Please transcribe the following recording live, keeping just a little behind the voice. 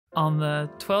On the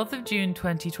 12th of June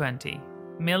 2020,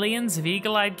 millions of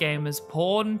eagle-eyed gamers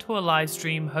poured into a live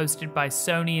stream hosted by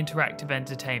Sony Interactive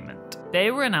Entertainment.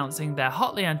 They were announcing their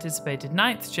hotly anticipated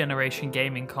 9th generation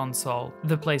gaming console,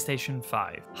 the PlayStation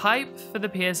 5. Hype for the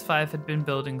PS5 had been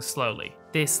building slowly.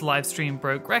 This livestream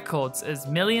broke records as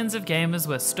millions of gamers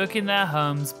were stuck in their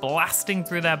homes, blasting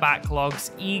through their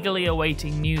backlogs, eagerly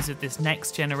awaiting news of this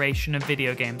next generation of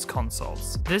video games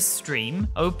consoles. This stream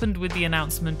opened with the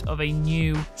announcement of a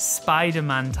new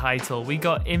Spider-Man title. We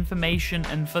got information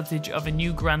and footage of a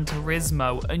new Gran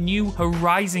Turismo, a new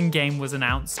Horizon game was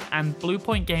announced, and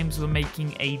Bluepoint Games were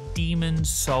making a Demon's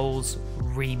Souls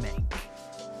remake.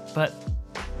 But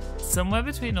somewhere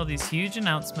between all these huge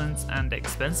announcements and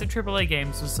expensive AAA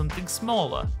games was something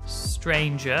smaller,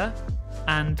 stranger,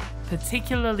 and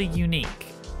particularly unique.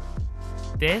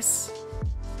 This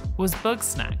was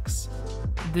Bugsnax.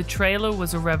 The trailer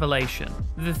was a revelation.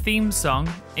 The theme song,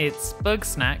 it's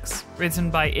Bugsnax, written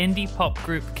by indie pop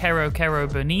group Kero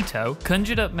Kero Bonito,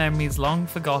 conjured up memories long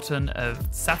forgotten of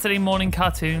Saturday morning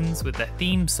cartoons with their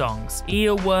theme songs,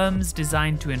 earworms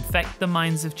designed to infect the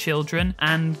minds of children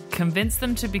and convince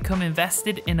them to become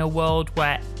invested in a world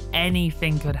where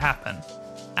anything could happen.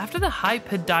 After the hype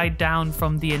had died down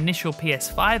from the initial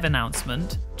PS5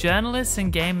 announcement, journalists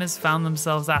and gamers found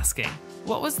themselves asking,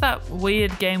 what was that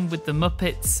weird game with the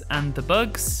Muppets and the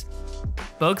bugs?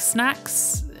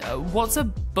 Bugsnax? What's a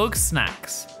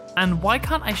Bugsnax? And why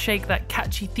can't I shake that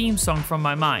catchy theme song from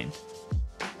my mind?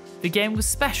 The game was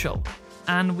special,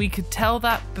 and we could tell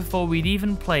that before we'd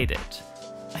even played it.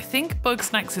 I think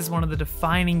Bugsnax is one of the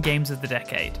defining games of the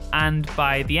decade, and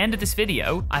by the end of this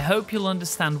video, I hope you'll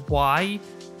understand why,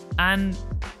 and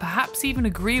perhaps even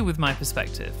agree with my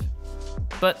perspective.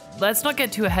 But let's not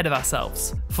get too ahead of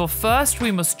ourselves, for first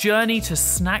we must journey to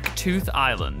Snaktooth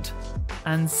Island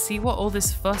and see what all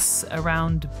this fuss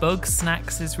around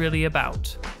Bugsnax is really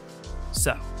about.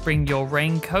 So, bring your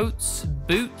raincoats,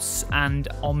 boots, and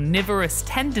omnivorous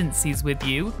tendencies with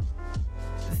you.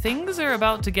 Things are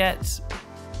about to get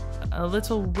a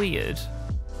little weird.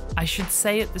 I should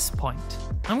say at this point,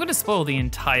 I'm going to spoil the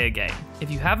entire game.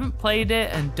 If you haven't played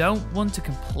it and don't want to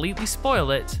completely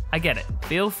spoil it, I get it.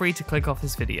 Feel free to click off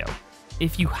this video.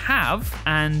 If you have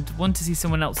and want to see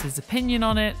someone else's opinion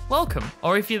on it, welcome.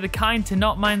 Or if you're the kind to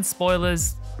not mind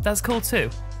spoilers, that's cool too.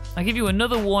 I'll give you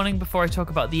another warning before I talk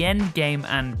about the end game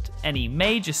and any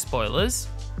major spoilers.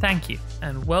 Thank you,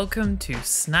 and welcome to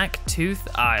Snaktooth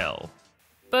Isle.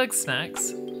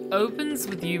 Bugsnax opens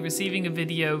with you receiving a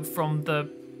video from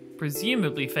the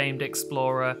presumably famed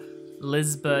explorer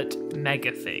Lisbeth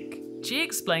Megafig. She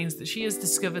explains that she has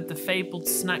discovered the fabled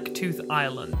Snaktooth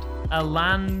Island, a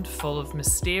land full of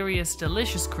mysterious,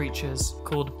 delicious creatures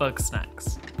called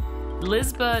Bugsnax.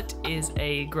 Lisbeth is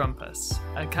a grumpus,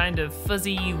 a kind of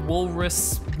fuzzy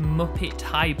walrus muppet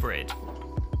hybrid.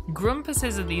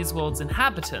 Grumpuses are these world's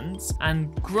inhabitants,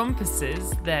 and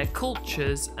grumpuses, their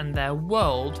cultures, and their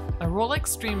world are all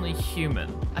extremely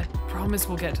human. I promise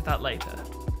we'll get to that later.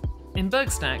 In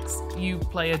Bugsnax, you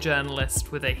play a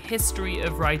journalist with a history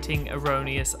of writing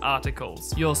erroneous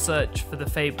articles. Your search for the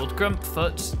fabled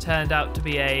Grumpfoot turned out to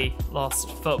be a lost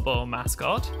football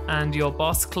mascot, and your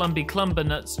boss Clumby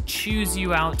Clumbernuts chews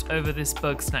you out over this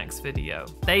Bugsnax video.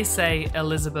 They say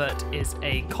Elizabeth is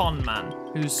a con man,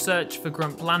 whose search for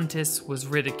Grumplantis was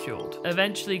ridiculed.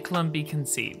 Eventually Clumby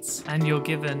concedes, and you're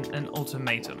given an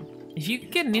ultimatum. If you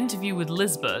can get an interview with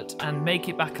Lisbeth and make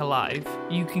it back alive,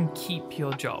 you can keep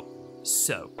your job.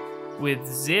 So, with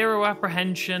zero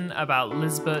apprehension about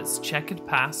Lisbeth's checkered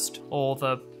past or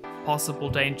the possible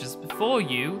dangers before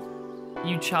you,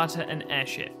 you charter an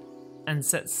airship and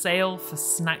set sail for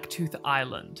Snaktooth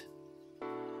Island.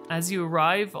 As you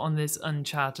arrive on this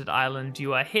uncharted island,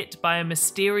 you are hit by a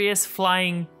mysterious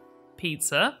flying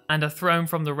pizza and are thrown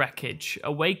from the wreckage,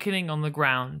 awakening on the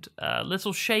ground, a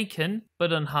little shaken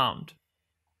but unharmed.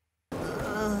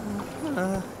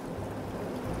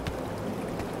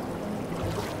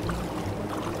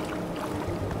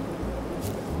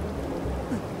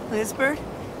 Lisbeth?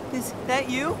 Is that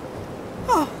you?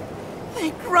 Oh,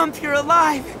 thank Grump you're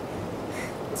alive.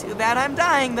 Too bad I'm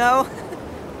dying, though.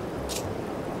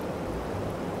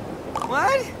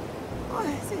 What?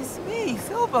 Oh, it's me,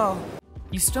 Filbo.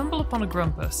 You stumble upon a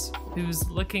Grumpus, who's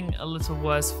looking a little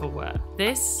worse for wear.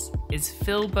 This is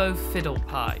Filbo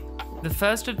Fiddlepie, the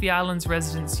first of the island's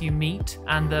residents you meet,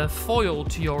 and the foil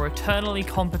to your eternally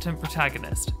competent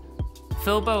protagonist.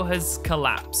 Filbo has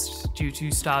collapsed due to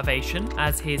starvation,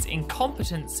 as his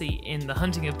incompetency in the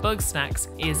hunting of Bugsnax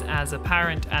is as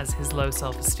apparent as his low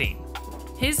self-esteem.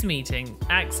 His meeting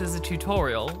acts as a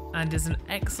tutorial and is an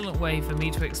excellent way for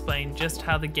me to explain just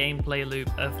how the gameplay loop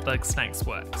of Bugsnax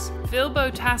works.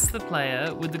 Filbo tasks the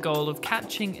player with the goal of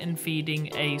catching and feeding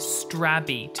a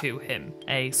strabby to him,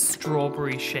 a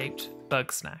strawberry-shaped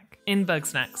bug snack. In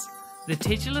Bugsnax, the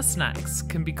titular snacks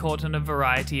can be caught in a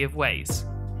variety of ways.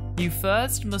 You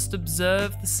first must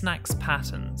observe the snack's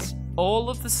patterns. All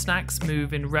of the snacks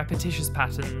move in repetitious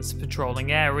patterns,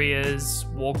 patrolling areas,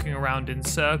 walking around in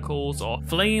circles, or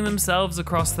flinging themselves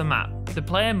across the map. The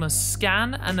player must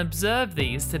scan and observe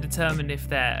these to determine if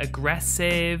they're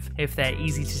aggressive, if they're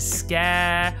easy to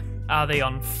scare, are they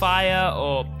on fire,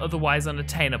 or otherwise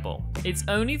unattainable. It's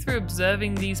only through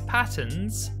observing these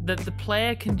patterns that the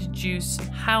player can deduce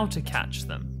how to catch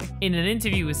them. In an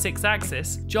interview with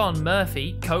Sixaxis, John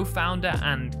Murphy, co-founder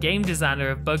and game designer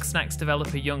of Bugsnax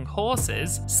developer Young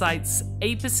Horses, cites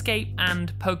Ape Escape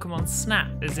and Pokemon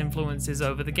Snap as influences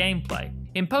over the gameplay.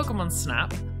 In Pokemon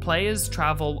Snap, players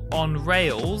travel on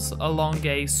rails along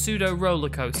a pseudo roller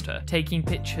coaster, taking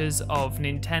pictures of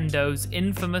Nintendo's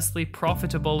infamously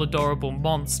profitable adorable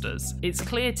monsters. It's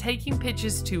clear taking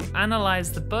pictures to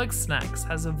analyze the Bugsnax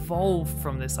has evolved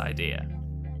from this idea.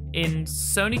 In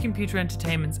Sony Computer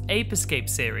Entertainment's Ape Escape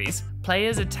series,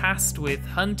 players are tasked with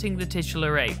hunting the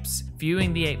titular apes,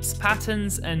 viewing the apes'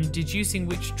 patterns, and deducing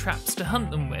which traps to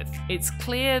hunt them with. It's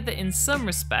clear that in some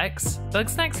respects,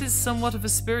 Bugsnax is somewhat of a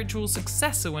spiritual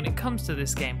successor when it comes to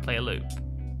this gameplay loop.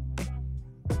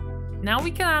 Now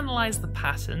we can analyze the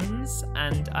patterns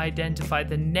and identify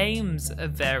the names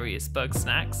of various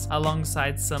Bugsnax,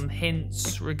 alongside some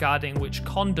hints regarding which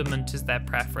condiment is their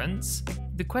preference.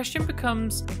 The question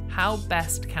becomes, how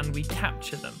best can we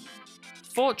capture them?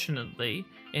 Fortunately,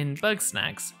 in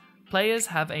Bugsnax, players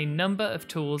have a number of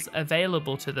tools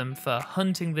available to them for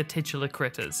hunting the titular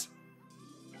critters.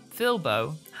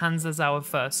 Filbo hands us our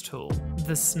first tool,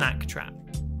 the snack trap.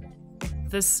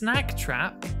 The snack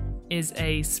trap is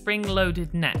a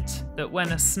spring-loaded net that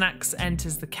when a snax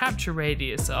enters the capture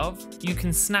radius of, you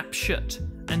can snap shut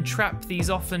and trap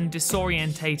these often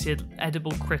disorientated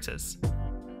edible critters.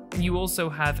 You also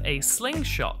have a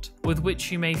slingshot with which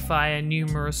you may fire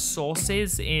numerous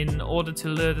sauces in order to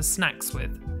lure the snacks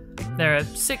with. There are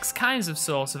 6 kinds of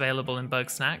sauce available in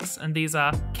Bugsnax, and these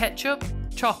are ketchup,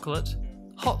 chocolate,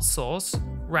 hot sauce,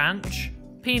 ranch,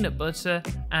 peanut butter,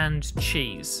 and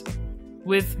cheese,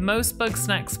 with most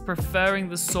Bugsnax preferring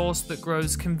the sauce that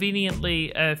grows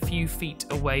conveniently a few feet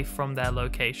away from their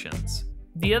locations.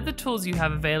 The other tools you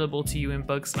have available to you in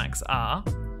Bugsnax are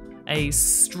a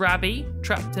strabby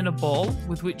trapped in a ball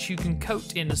with which you can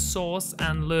coat in a sauce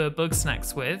and lure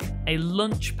Bugsnax with, a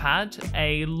lunch pad,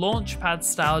 a launch pad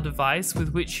style device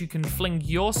with which you can fling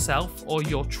yourself or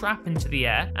your trap into the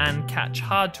air and catch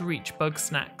hard to reach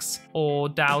Bugsnax or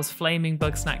douse flaming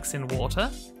Bugsnax in water,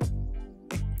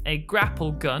 a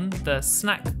grapple gun, the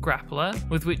snack grappler,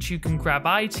 with which you can grab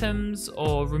items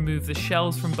or remove the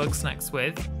shells from Bugsnax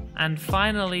with, and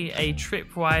finally a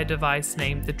tripwire device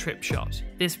named the Trip Shot.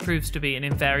 This proves to be an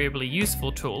invariably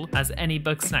useful tool, as any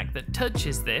Bugsnax that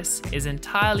touches this is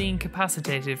entirely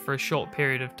incapacitated for a short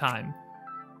period of time.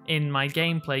 In my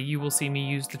gameplay, you will see me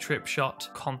use the Trip Shot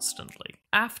constantly.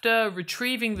 After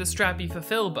retrieving the strabby for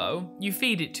Filbo, you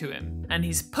feed it to him, and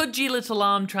his pudgy little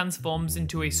arm transforms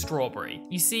into a strawberry.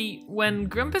 You see, when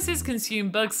grumpuses consume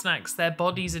Bugsnax, their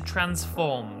bodies are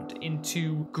transformed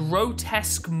into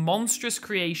grotesque, monstrous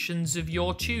creations of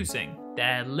your choosing.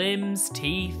 Their limbs,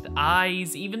 teeth,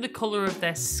 eyes, even the colour of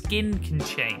their skin can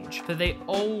change, but they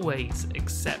always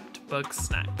accept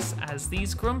Bugsnax, as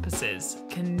these grumpuses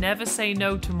can never say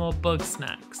no to more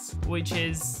Bugsnax, which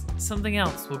is something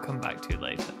else we'll come back to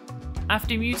later.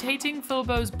 After mutating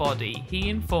Filbo's body, he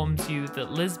informs you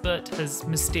that Lisbeth has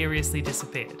mysteriously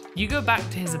disappeared. You go back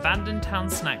to his abandoned town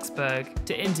Snaxburg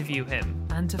to interview him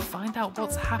and to find out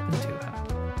what's happened to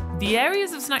her. The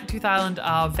areas of Snaktooth Island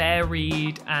are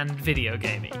varied and video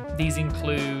gamey. These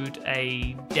include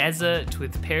a desert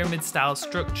with pyramid-style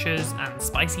structures and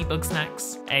spicy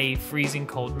Bugsnax, a freezing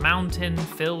cold mountain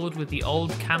filled with the old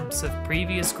camps of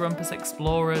previous Grumpus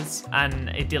explorers, an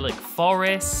idyllic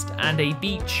forest, and a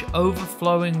beach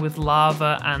overflowing with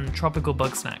lava and tropical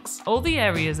Bugsnax. All the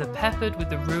areas are peppered with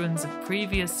the ruins of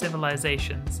previous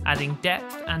civilizations, adding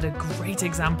depth and a great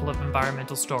example of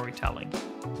environmental storytelling.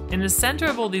 In the center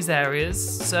of all these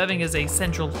areas, serving as a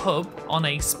central hub on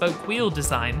a spoke wheel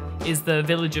design, is the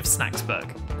village of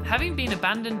Snaxburg. Having been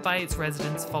abandoned by its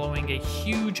residents following a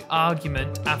huge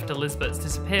argument after Lisbeth's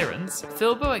disappearance,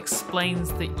 Filbo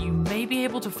explains that you may be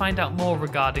able to find out more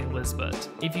regarding Lisbeth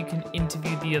if you can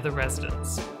interview the other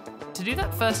residents. To do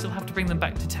that, first you'll have to bring them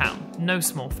back to town, no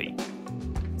small feat.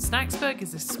 Snaksburg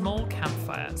is a small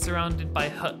campfire surrounded by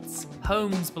huts,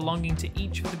 homes belonging to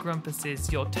each of the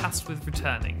grumpuses you're tasked with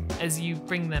returning. As you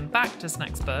bring them back to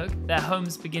Snaksburg, their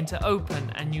homes begin to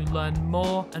open and you learn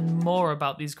more and more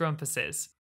about these grumpuses.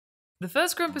 The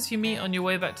first grumpus you meet on your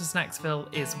way back to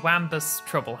Snacksville is Wambus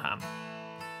Troubleham.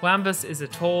 Wambus is a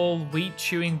tall,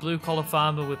 wheat-chewing blue-collar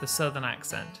farmer with a southern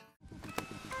accent.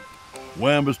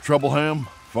 Wambus Troubleham,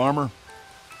 farmer.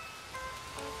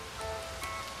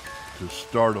 To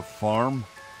start a farm?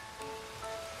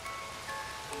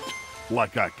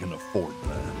 Like I can afford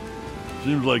that.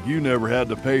 Seems like you never had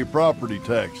to pay property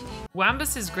taxes.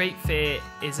 Wambus's great fear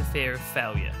is a fear of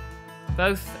failure,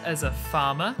 both as a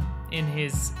farmer, in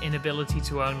his inability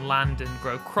to own land and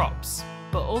grow crops,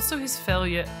 but also his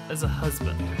failure as a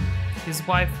husband. His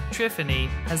wife, Triffany,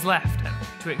 has left him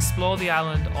to explore the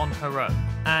island on her own,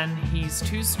 and he's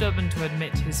too stubborn to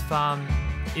admit his farm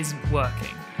isn't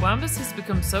working. Wambus has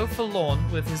become so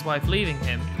forlorn with his wife leaving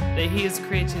him that he has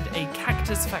created a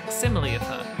cactus facsimile of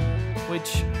her,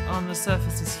 which on the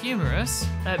surface is humorous.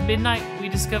 At midnight, we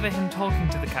discover him talking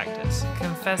to the cactus,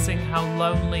 confessing how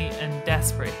lonely and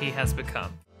desperate he has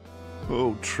become.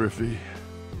 Oh, Triffy,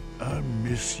 I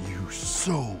miss you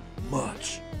so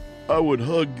much. I would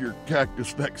hug your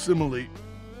cactus facsimile,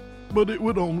 but it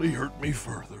would only hurt me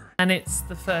further. And it's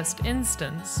the first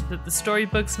instance that the story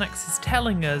Bugsnax is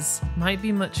telling us might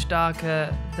be much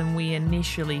darker than we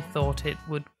initially thought it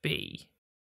would be.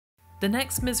 The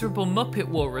next miserable Muppet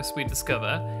walrus we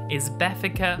discover is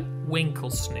Beffica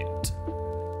Winklesnoot.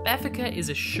 Beffica is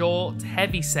a short,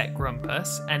 heavy-set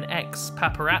grumpus, an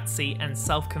ex-paparazzi and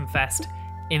self-confessed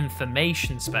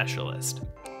information specialist.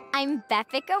 I'm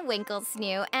Beffica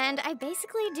Winklesnoot, and I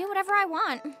basically do whatever I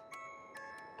want.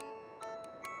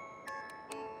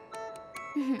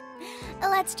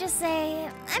 Let's just say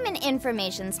I'm an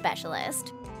information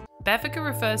specialist. Beffica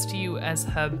refers to you as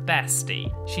her bestie.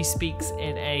 She speaks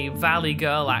in a Valley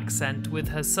Girl accent with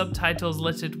her subtitles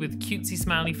littered with cutesy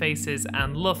smiley faces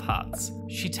and love hearts.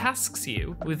 She tasks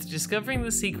you with discovering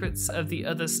the secrets of the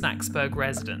other Snaksburg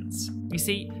residents. You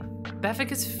see,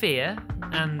 Beffica's fear,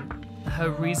 and her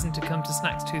reason to come to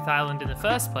Snaktooth Island in the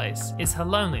first place, is her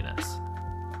loneliness.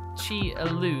 She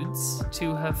alludes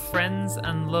to her friends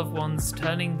and loved ones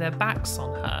turning their backs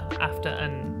on her after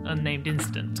an unnamed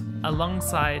incident,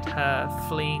 alongside her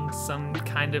fleeing some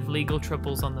kind of legal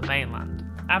troubles on the mainland.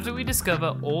 After we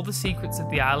discover all the secrets of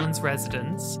the island's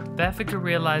residents, Beffica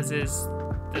realizes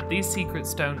that these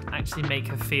secrets don't actually make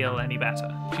her feel any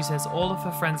better. She says all of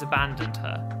her friends abandoned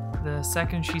her the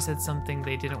second she said something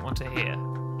they didn't want to hear.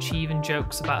 She even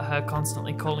jokes about her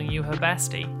constantly calling you her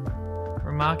bestie,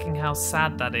 remarking how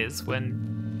sad that is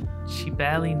when she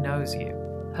barely knows you.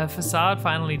 Her facade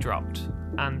finally dropped,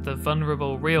 and the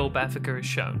vulnerable, real Beffica is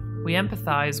shown. We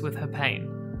empathize with her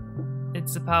pain.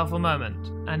 It's a powerful moment,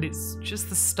 and it's just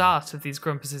the start of these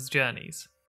grumpuses' journeys.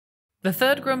 The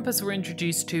third grumpus we're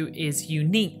introduced to is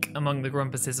unique among the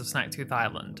grumpuses of Snaktooth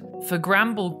Island, for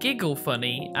Gramble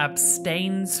Gigglefunny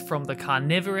abstains from the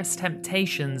carnivorous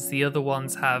temptations the other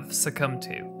ones have succumbed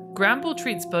to. Gramble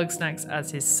treats Bugsnax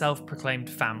as his self-proclaimed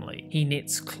family. He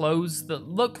knits clothes that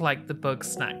look like the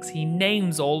Bugsnax, he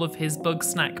names all of his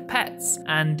Bugsnax pets,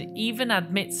 and even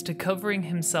admits to covering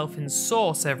himself in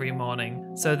sauce every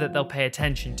morning so that they'll pay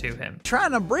attention to him.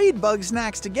 Trying to breed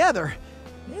Bugsnax together,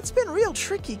 it's been real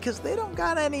tricky because they don't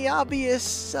got any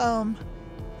obvious,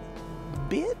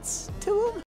 bits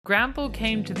to them. Gramble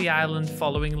came to the island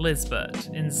following Lisbeth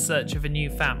in search of a new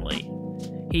family.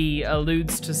 He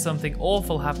alludes to something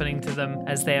awful happening to them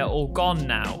as they are all gone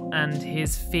now, and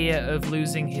his fear of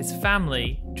losing his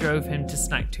family drove him to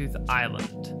Snaktooth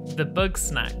Island. The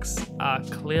Bugsnax are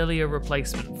clearly a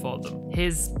replacement for them.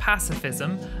 His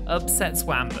pacifism upsets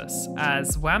Wambus,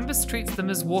 as Wambus treats them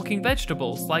as walking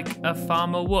vegetables like a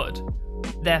farmer would.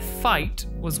 Their fight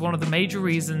was one of the major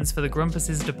reasons for the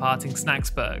grumpuses departing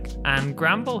Snaksburg, and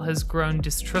Gramble has grown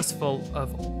distrustful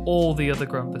of all the other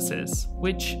grumpuses,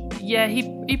 which, yeah,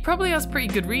 he probably has pretty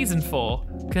good reason for,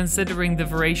 considering the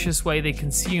voracious way they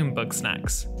consume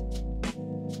Bugsnax.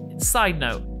 Side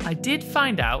note, I did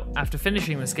find out, after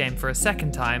finishing this game for a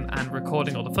second time and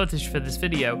recording all the footage for this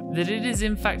video, that it is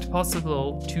in fact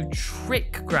possible to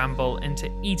trick Gramble into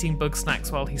eating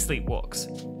Bugsnax while he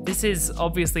sleepwalks. This is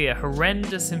obviously a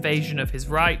horrendous invasion of his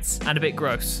rights and a bit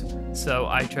gross, so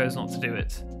I chose not to do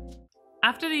it.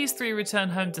 After these three return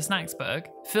home to Snaksburg,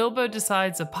 Filbo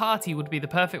decides a party would be the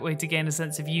perfect way to gain a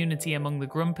sense of unity among the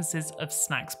grumpuses of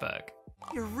Snaksburg.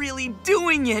 You're really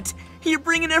doing it! You're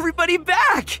bringing everybody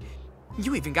back!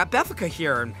 You even got Beffica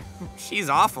here, and she's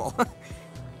awful.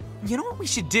 You know what we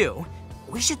should do?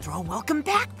 We should throw a welcome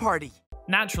back party.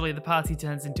 Naturally, the party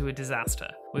turns into a disaster,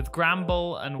 with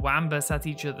Gramble and Wambus at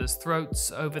each other's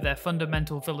throats over their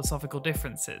fundamental philosophical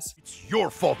differences. It's your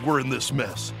fault we're in this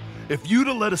mess. If you'd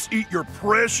have let us eat your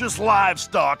precious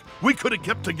livestock, we could have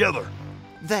kept together.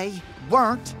 They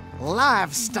weren't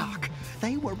livestock.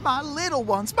 They were my little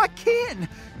ones, my kin.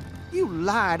 You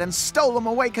lied and stole them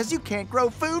away because you can't grow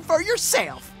food for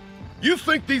yourself. You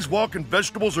think these walking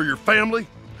vegetables are your family?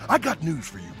 I got news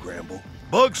for you, Gramble.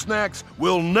 Bugsnax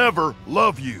will never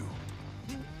love you.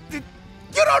 You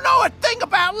don't know a thing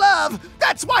about love!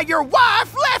 That's why your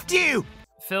wife left you!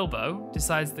 Filbo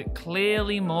decides that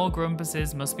clearly more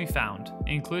grumpuses must be found,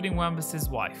 including Wambus's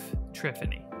wife,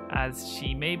 Triffany, as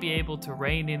she may be able to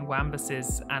rein in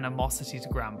Wambus's animosity to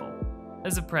Gramble.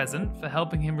 As a present for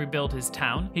helping him rebuild his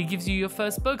town, he gives you your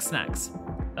first Bugsnax.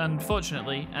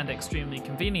 Unfortunately, and extremely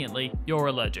conveniently, you're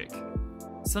allergic.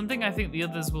 Something I think the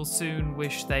others will soon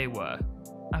wish they were.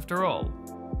 After all,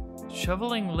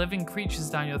 shoveling living creatures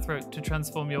down your throat to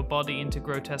transform your body into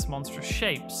grotesque monstrous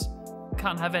shapes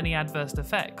can't have any adverse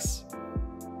effects,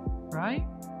 right?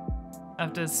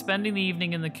 After spending the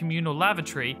evening in the communal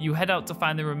lavatory, you head out to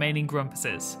find the remaining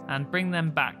grumpuses and bring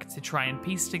them back to try and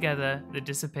piece together the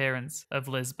disappearance of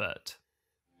Lizbert.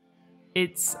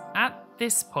 It's at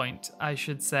this point, I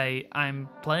should say, I'm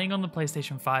playing on the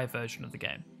PlayStation 5 version of the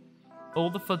game. All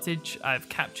the footage I've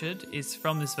captured is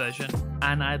from this version,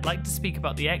 and I'd like to speak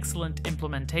about the excellent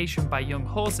implementation by Young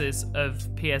Horses of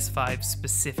PS5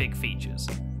 specific features.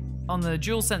 On the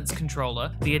DualSense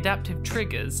controller, the adaptive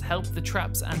triggers help the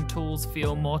traps and tools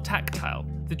feel more tactile.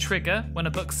 The trigger, when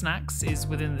a Bugsnax is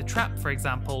within the trap for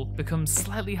example, becomes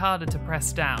slightly harder to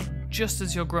press down, just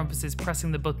as your Grumpus is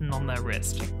pressing the button on their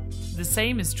wrist. The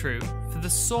same is true for the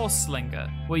Source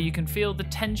Slinger, where you can feel the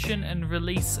tension and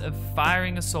release of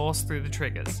firing a source through the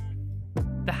triggers.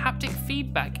 The haptic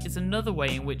feedback is another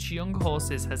way in which Young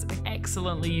Horses has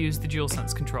excellently used the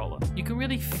DualSense controller. You can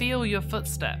really feel your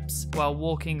footsteps while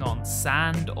walking on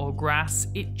sand or grass.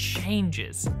 It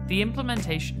changes. The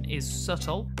implementation is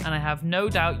subtle, and I have no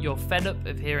doubt you're fed up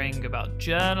of hearing about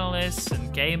journalists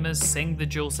and gamers sing the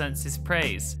DualSense's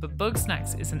praise, but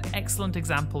Bugsnax is an excellent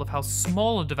example of how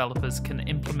smaller developers can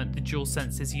implement the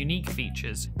DualSense's unique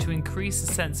features to increase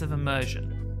a sense of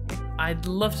immersion. I'd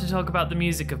love to talk about the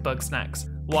music of Bugsnax.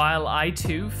 While I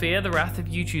too fear the wrath of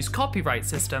YouTube's copyright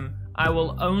system, I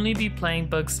will only be playing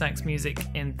Bugsnax music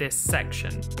in this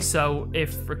section, so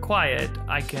if required,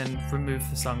 I can remove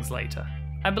the songs later.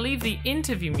 I believe the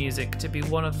interview music to be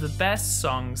one of the best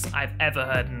songs I've ever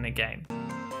heard in a game.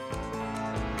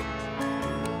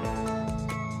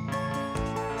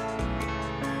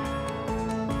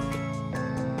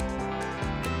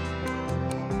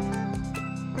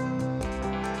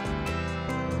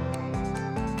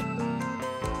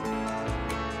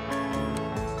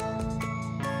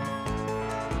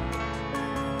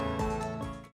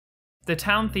 The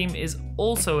town theme is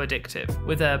also addictive,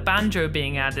 with a banjo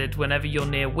being added whenever you're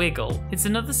near Wiggle. It's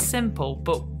another simple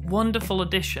but wonderful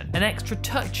addition, an extra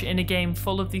touch in a game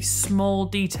full of these small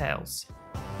details.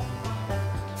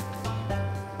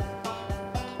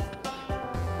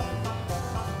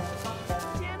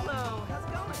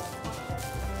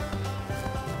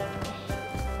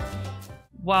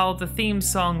 While the theme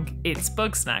song, It's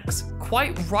Bugsnax,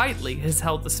 quite rightly has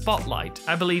held the spotlight,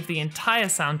 I believe the entire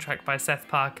soundtrack by Seth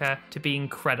Parker to be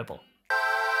incredible.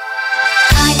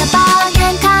 Find a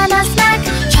bargain kind of snack,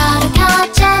 try to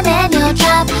catch them in your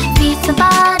trap. Feed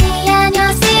somebody and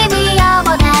you'll see we are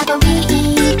whatever we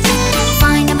eat.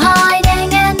 Find them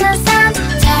hiding in the sand,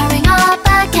 tearing up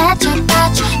a ketchup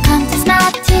patch. Come to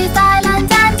Snaktooth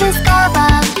Island and discover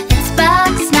it's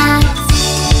Bugsnax.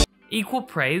 Equal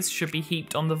praise should be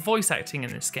heaped on the voice acting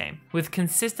in this game, with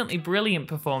consistently brilliant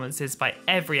performances by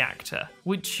every actor,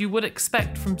 which you would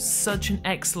expect from such an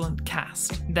excellent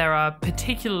cast. There are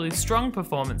particularly strong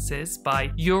performances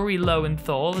by Yuri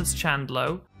Lowenthal as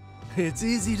Chandlo. It's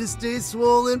easy to stay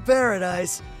swole in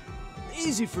paradise.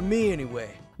 Easy for me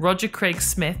anyway. Roger Craig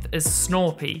Smith as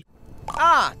Snorpy.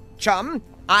 Ah, chum,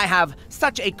 I have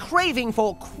such a craving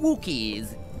for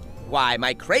Kwookies. Why,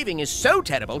 my craving is so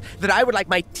terrible that I would like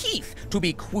my teeth to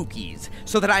be Kwookies,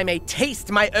 so that I may taste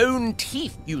my own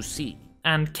teeth, you see.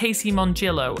 And Casey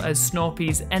Mongillo as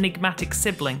Snorpy's enigmatic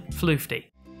sibling, Floofty.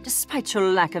 Despite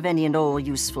your lack of any and all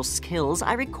useful skills,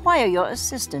 I require your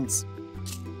assistance.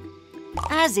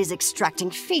 As is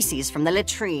extracting feces from the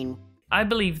latrine. I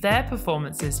believe their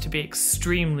performances to be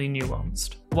extremely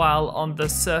nuanced. While on the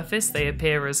surface they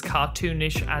appear as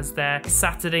cartoonish as their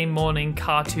Saturday morning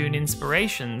cartoon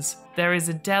inspirations, there is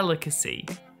a delicacy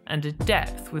and a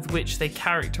depth with which they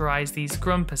characterize these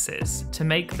grumpuses to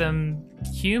make them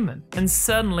human, and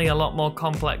certainly a lot more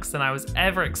complex than I was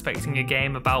ever expecting a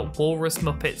game about walrus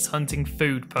muppets hunting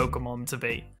food Pokemon to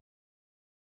be.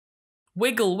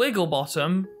 Wiggle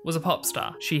Wigglebottom was a pop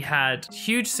star. She had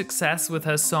huge success with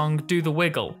her song Do the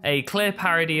Wiggle, a clear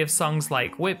parody of songs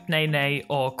like Whip Nay Nay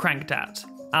or Crank Dat.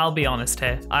 I'll be honest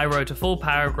here, I wrote a full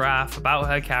paragraph about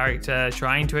her character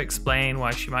trying to explain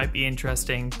why she might be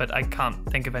interesting, but I can't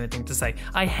think of anything to say.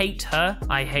 I hate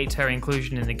her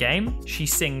inclusion in the game. She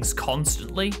sings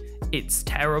constantly, it's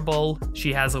terrible.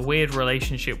 She has a weird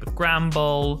relationship with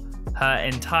Gramble. Her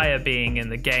entire being in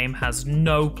the game has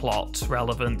no plot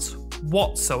relevance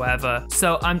whatsoever,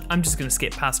 so I'm just gonna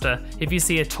skip past her. If you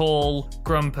see a tall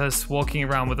grumpus walking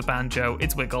around with a banjo,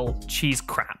 it's Wiggle. She's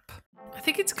crap. I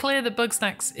think it's clear that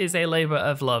Bugsnax is a labour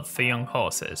of love for young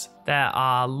horses. There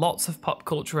are lots of pop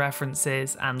culture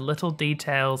references and little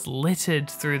details littered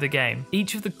through the game.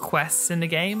 Each of the quests in the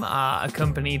game are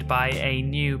accompanied by a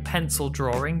new pencil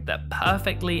drawing that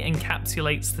perfectly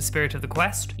encapsulates the spirit of the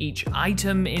quest. Each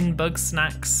item in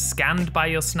Bugsnax scanned by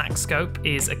your Snakscope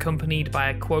is accompanied by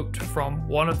a quote from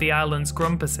one of the island's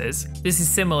grumpuses. This is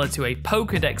similar to a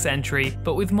Pokédex entry,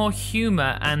 but with more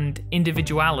humour and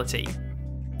individuality.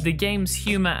 The game's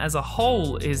humour as a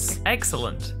whole is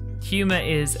excellent. Humour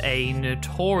is a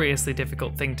notoriously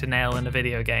difficult thing to nail in a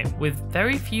video game, with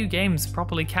very few games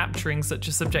properly capturing such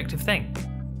a subjective thing.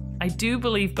 I do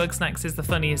believe Bugsnax is the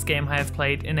funniest game I have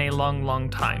played in a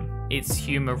long time. Its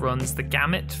humour runs the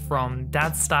gamut from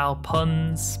dad-style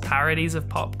puns, parodies of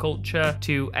pop culture,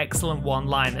 to excellent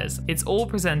one-liners. It's all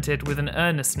presented with an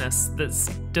earnestness that's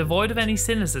devoid of any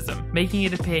cynicism, making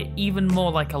it appear even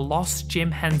more like a lost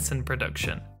Jim Henson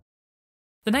production.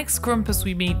 The next Grumpus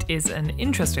we meet is an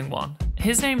interesting one.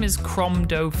 His name is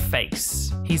Cromdo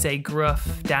Face. He's a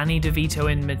gruff, Danny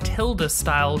DeVito in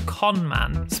Matilda-style con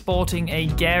man, sporting a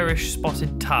garish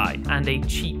spotted tie and a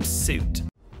cheap suit.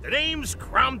 The name's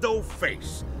Cromdo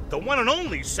Face, the one and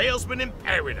only salesman in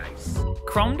paradise.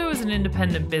 Cromdo is an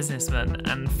independent businessman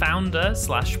and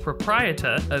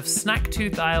founder/proprietor of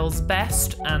Snaktooth Isle's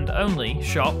best and only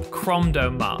shop,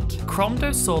 Cromdo Mart.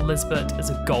 Cromdo saw Lisbeth as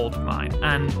a gold mine,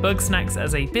 and Bugsnax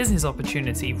as a business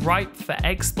opportunity ripe for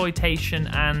exploitation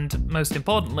and, most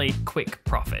importantly, quick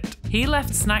profit. He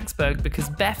left Snacksburg because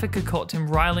Beffica caught him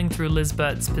riling through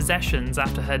Lisbeth's possessions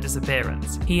after her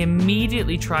disappearance. He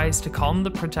immediately tries to con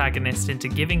the protagonist into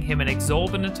giving him an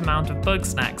exorbitant amount of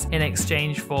Bugsnax in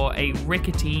exchange for a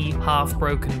rickety,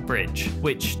 half-broken bridge,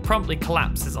 which promptly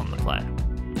collapses on the player.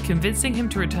 Convincing him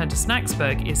to return to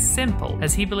Snacksburg is simple,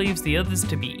 as he believes the others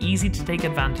to be easy to take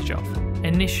advantage of.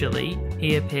 Initially,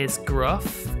 he appears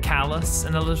gruff, callous,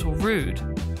 and a little rude,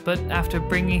 but after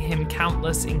bringing him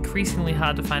countless increasingly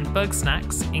hard to find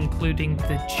Bugsnax, including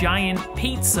the giant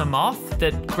pizza moth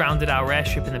that grounded our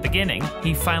airship in the beginning,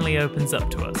 he finally opens up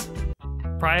to us.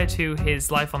 Prior to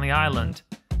his life on the island,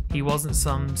 he wasn't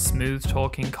some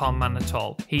smooth-talking con man at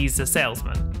all. He's a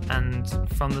salesman, and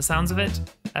from the sounds of it,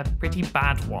 a pretty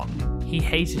bad one. He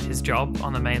hated his job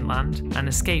on the mainland and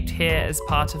escaped here as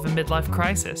part of a midlife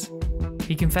crisis.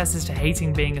 He confesses to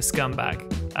hating being a scumbag,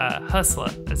 a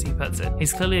hustler, as he puts it.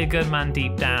 He's clearly a good man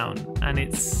deep down, and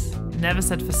it's never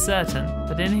said for certain,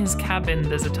 but in his cabin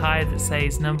there's a tie that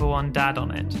says #1 dad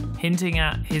on it, hinting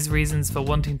at his reasons for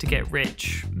wanting to get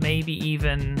rich, maybe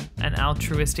even an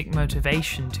altruistic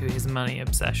motivation to his money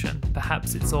obsession.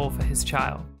 Perhaps it's all for his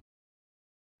child.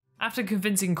 After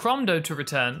convincing Cromdo to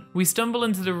return, we stumble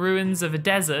into the ruins of a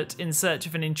desert in search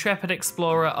of an intrepid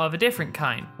explorer of a different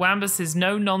kind, Wambus's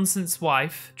no-nonsense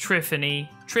wife, Triffy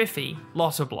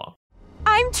Lotterblock.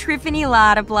 I'm Triffany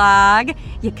Lottablog.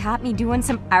 You caught me doing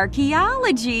some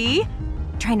archaeology.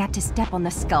 Try not to step on the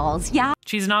skulls, yeah?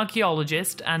 She's an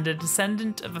archaeologist and a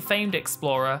descendant of a famed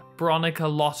explorer, Bronica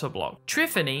Lotterblock.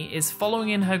 Triffany is following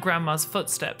in her grandma's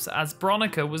footsteps, as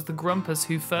Bronica was the grumpus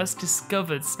who first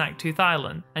discovered Snaktooth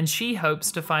Island, and she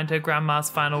hopes to find her grandma's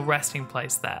final resting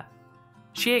place there.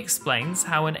 She explains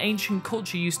how an ancient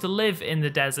culture used to live in the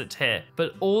desert here,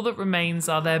 but all that remains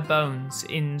are their bones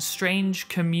in strange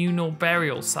communal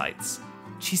burial sites.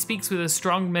 She speaks with a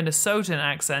strong Minnesotan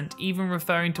accent, even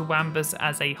referring to Wambus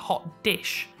as a hot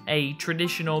dish, a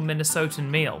traditional Minnesotan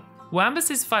meal.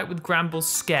 Wambus's fight with Gramble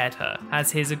scared her,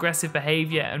 as his aggressive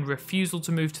behaviour and refusal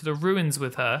to move to the ruins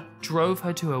with her drove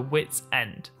her to her wit's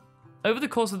end. Over the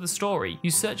course of the story, you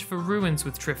search for ruins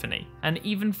with Triffany, and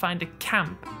even find a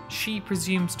camp she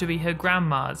presumes to be her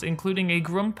grandma's, including a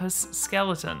grumpus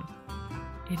skeleton.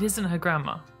 It isn't her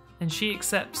grandma, and she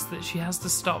accepts that she has to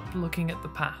stop looking at the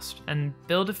past and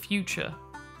build a future.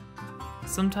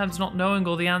 Sometimes not knowing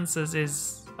all the answers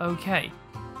is okay.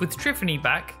 With Triffany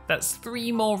back, that's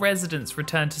 3 more residents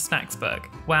return to Snaksburg.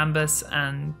 Wambus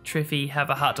and Triffy have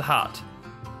a heart-to-heart.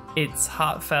 It's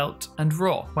heartfelt and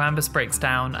raw. Wambus breaks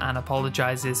down and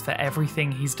apologizes for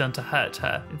everything he's done to hurt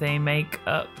her. They make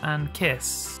up and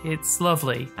kiss. It's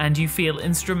lovely, and you feel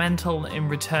instrumental in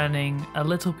returning a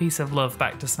little piece of love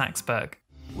back to Snaksburg.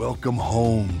 Welcome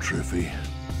home, Triffy.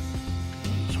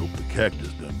 Let's hope the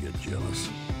cactus doesn't get jealous.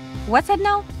 What's that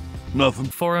now? Nothing.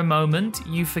 For a moment,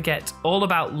 you forget all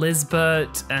about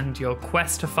Lizbert and your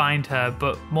quest to find her,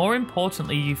 but more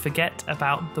importantly, you forget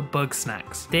about the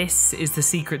Bugsnax. This is the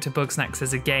secret to Bugsnax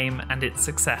as a game and its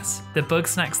success. The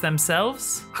Bugsnax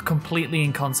themselves are completely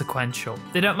inconsequential.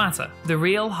 They don't matter. The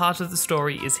real heart of the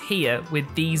story is here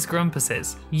with these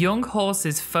grumpuses. Young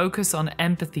Horse's focus on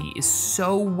empathy is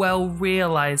so well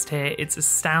realized here, it's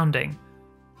astounding.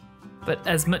 But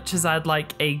as much as I'd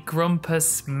like a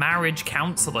Grumpus marriage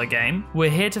counselor game,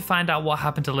 we're here to find out what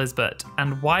happened to Lizbert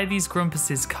and why these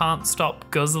Grumpuses can't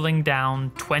stop guzzling down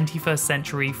 21st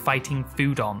century fighting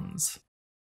foodons.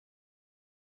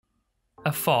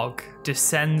 A fog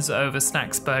descends over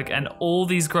Snaksburg and all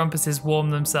these Grumpuses warm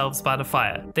themselves by the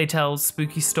fire. They tell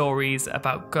spooky stories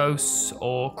about ghosts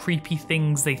or creepy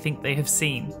things they think they have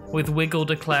seen, with Wiggle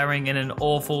declaring in an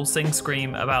awful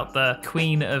sing-scream about the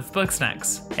Queen of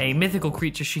Bugsnax, a mythical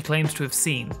creature she claims to have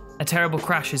seen. A terrible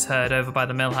crash is heard over by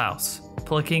the mill house.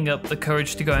 Plucking up the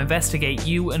courage to go investigate,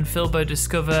 you and Filbo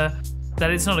discover that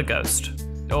it's not a ghost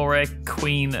or a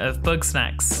Queen of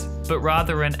Bugsnax, but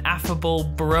rather an affable,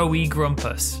 bro-y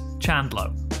grumpus,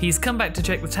 Chandlo. He's come back to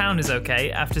check the town is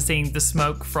okay after seeing the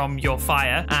smoke from your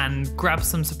fire and grab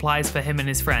some supplies for him and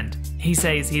his friend. He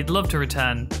says he'd love to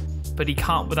return, but he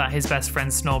can't without his best friend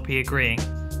Snorpy agreeing.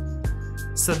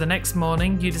 So the next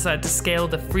morning, you decide to scale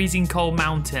the freezing cold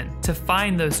mountain to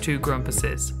find those 2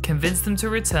 grumpuses, convince them to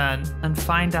return, and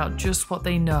find out just what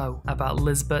they know about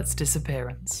Lizbert's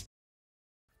disappearance.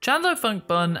 Chandlo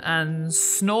Funkbun and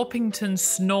Snorpington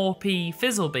Snorpy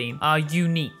Fizzlebean are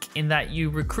unique in that you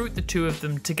recruit the 2 of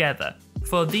them together,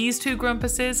 for these 2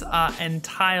 grumpuses are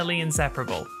entirely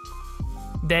inseparable.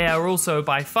 They are also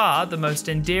by far the most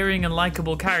endearing and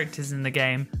likable characters in the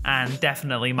game, and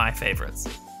definitely my favourites.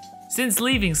 Since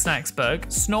leaving Snaksburg,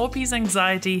 Snorpy's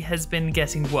anxiety has been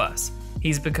getting worse.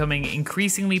 He's becoming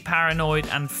increasingly paranoid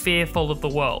and fearful of the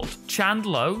world.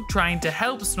 Chandlo, trying to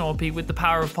help Snorpy with the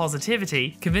power of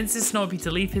positivity, convinces Snorpy to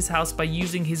leave his house by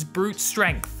using his brute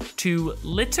strength to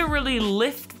literally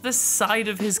lift the side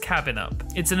of his cabin up.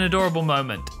 It's an adorable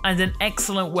moment, and an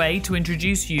excellent way to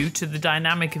introduce you to the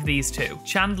dynamic of these 2.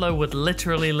 Chandlo would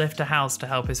literally lift a house to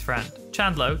help his friend.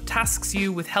 Chandlo tasks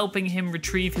you with helping him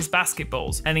retrieve his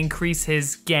basketballs and increase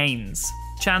his gains.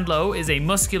 Chandlo is a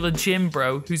muscular gym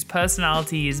bro whose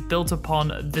personality is built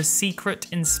upon the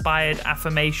secret-inspired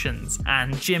affirmations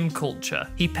and gym culture.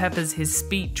 He peppers his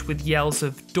speech with yells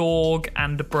of dog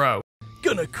and bro.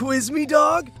 Gonna quiz me,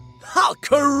 dog? I'll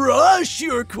crush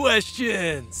your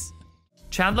questions!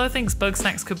 Chandlo thinks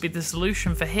Bugsnax could be the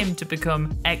solution for him to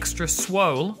become extra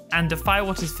swole and defy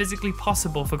what is physically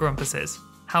possible for grumpuses.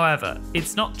 However,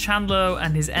 it's not Chandlo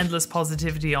and his endless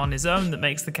positivity on his own that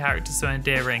makes the character so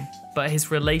endearing, but his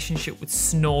relationship with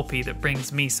Snorpy that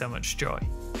brings me so much joy.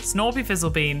 Snorpy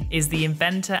Fizzlebean is the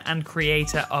inventor and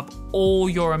creator of all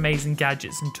your amazing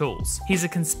gadgets and tools. He's a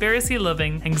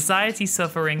conspiracy-loving,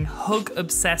 anxiety-suffering,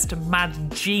 hug-obsessed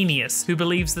mad genius who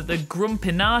believes that the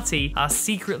Grumpinati are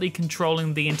secretly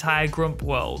controlling the entire Grump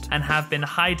world and have been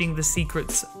hiding the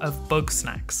secrets of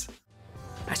Bugsnax.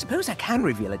 I suppose I can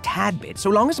reveal a tad bit, so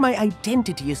long as my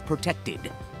identity is protected.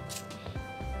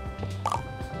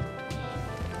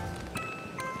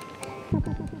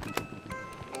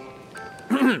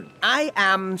 I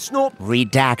am Snorp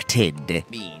Redacted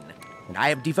Bean, and I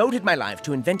have devoted my life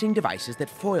to inventing devices that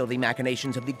foil the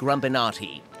machinations of the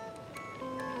Grumpinati.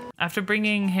 After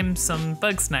bringing him some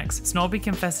Bugsnax, Snorpy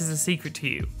confesses a secret to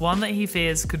you, one that he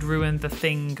fears could ruin the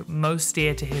thing most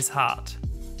dear to his heart.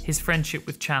 His friendship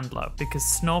with Chandlo, because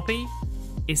Snorpy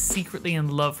is secretly in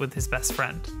love with his best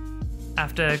friend.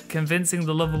 After convincing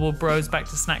the lovable bros back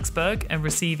to Snaksburg and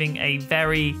receiving a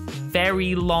very,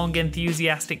 very long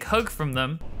enthusiastic hug from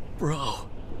them. Bro,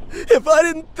 if I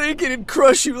didn't think it'd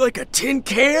crush you like a tin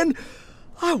can,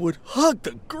 I would hug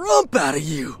the grump out of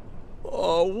you.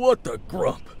 Oh, what the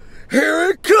grump.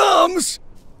 Here it comes!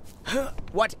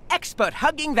 What expert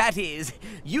hugging that is!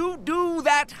 You do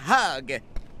that hug!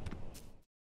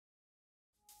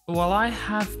 While I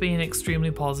have been extremely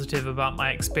positive about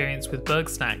my experience with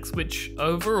Bugsnax, which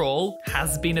overall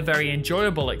has been a very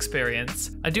enjoyable experience,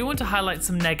 I do want to highlight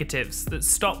some negatives that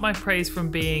stop my praise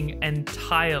from being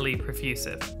entirely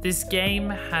profusive. This game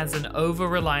has an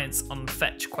over-reliance on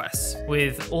fetch quests,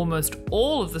 with almost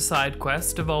all of the side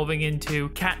quests devolving into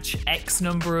catch X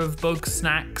number of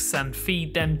Bugsnax and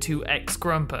feed them to X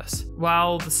grumpus.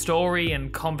 While the story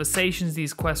and conversations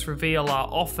these quests reveal are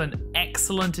often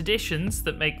excellent additions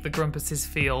that make the grumpuses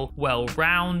feel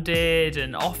well-rounded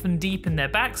and often deep in their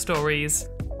backstories,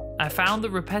 I found the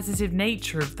repetitive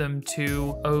nature of them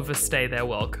to overstay their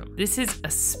welcome. This is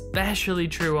especially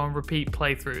true on repeat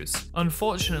playthroughs.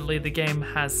 Unfortunately, the game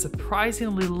has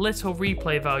surprisingly little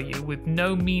replay value with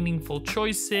no meaningful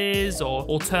choices or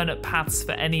alternate paths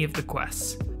for any of the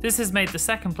quests. This has made the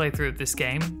second playthrough of this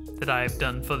game, that I have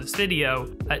done for this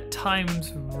video, at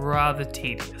times rather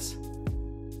tedious.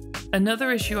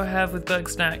 Another issue I have with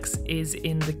Bugsnax is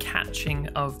in the catching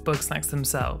of Bugsnax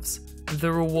themselves. The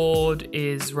reward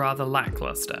is rather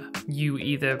lackluster. You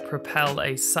either propel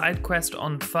a side quest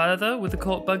on further with a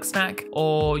caught Bugsnax,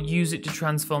 or use it to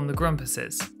transform the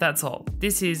grumpuses. That's all.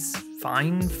 This is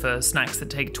fine for snacks that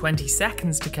take 20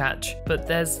 seconds to catch, but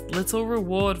there's little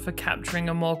reward for capturing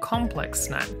a more complex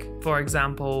snack. For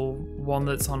example, one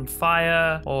that's on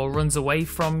fire or runs away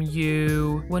from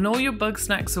you. When all your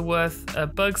Bugsnax are worth a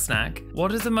Bugsnax,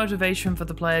 what is the motivation for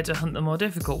the player to hunt the more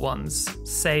difficult ones,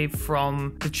 save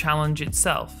from the challenge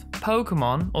itself?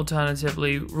 Pokemon,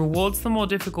 alternatively, rewards the more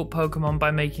difficult Pokemon by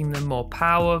making them more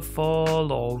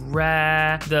powerful or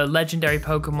rare. The legendary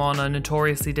Pokemon are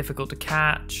notoriously difficult to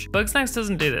catch. Bugsnax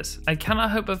doesn't do this. I cannot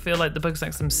help but feel like the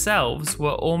Bugsnax themselves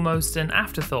were almost an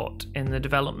afterthought in the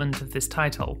development of this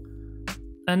title.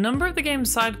 A number of the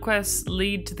game's side quests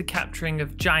lead to the capturing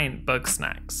of giant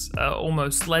Bugsnax,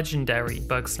 almost legendary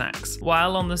Bugsnax.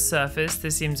 While on the surface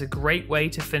this seems a great way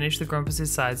to finish the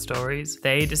Grumpus' side stories,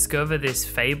 they discover this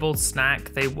fabled snack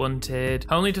they wanted,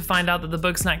 only to find out that the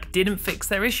Bugsnax didn't fix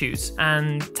their issues,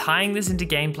 and tying this into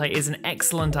gameplay is an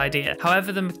excellent idea.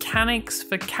 However, the mechanics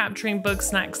for capturing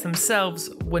Bugsnax themselves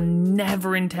were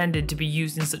never intended to be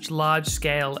used in such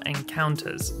large-scale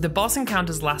encounters. The boss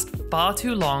encounters last far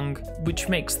too long, which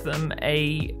makes them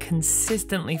a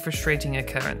consistently frustrating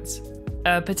occurrence.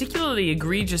 A particularly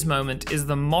egregious moment is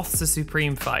the Moths Are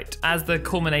Supreme fight. As the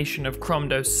culmination of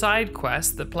Cromdo's side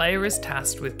quest, the player is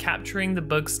tasked with capturing the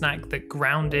Bugsnax that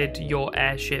grounded your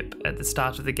airship at the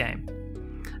start of the game,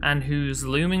 and whose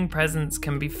looming presence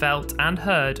can be felt and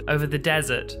heard over the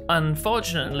desert.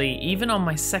 Unfortunately, even on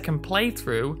my second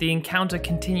playthrough, the encounter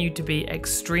continued to be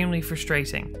extremely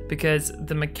frustrating because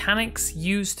the mechanics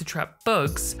used to trap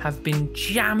bugs have been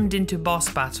jammed into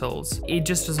boss battles. It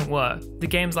just doesn't work. The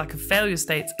game's lack of failure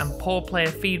states and poor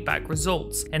player feedback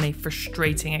results in a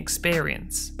frustrating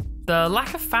experience. The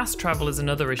lack of fast travel is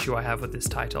another issue I have with this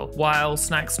title. While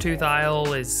Snaktooth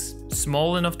Isle is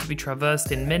small enough to be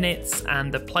traversed in minutes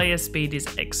and the player speed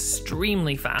is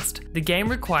extremely fast, the game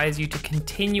requires you to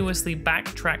continuously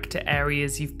backtrack to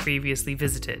areas you've previously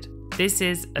visited. This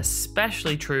is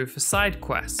especially true for side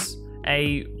quests.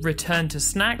 A Return to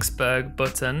Snacksburg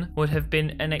button would have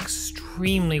been an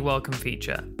extremely welcome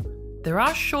feature. There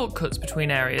are shortcuts between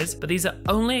areas, but these are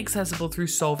only accessible through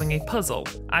solving a puzzle.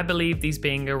 I believe these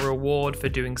being a reward for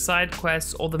doing side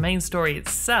quests or the main story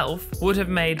itself would have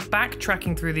made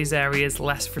backtracking through these areas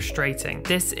less frustrating.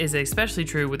 This is especially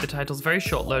true with the title's very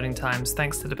short loading times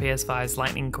thanks to the PS5's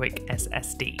lightning quick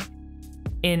SSD.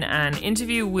 In an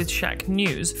interview with Shack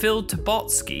News, Phil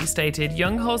Tabotsky stated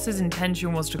Young Horse's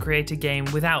intention was to create a game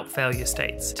without failure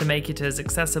states, to make it as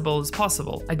accessible as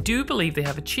possible. I do believe they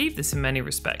have achieved this in many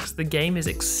respects. The game is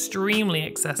extremely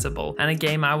accessible, and a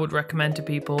game I would recommend to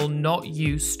people not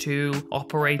used to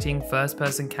operating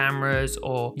first-person cameras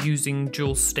or using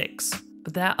dual sticks.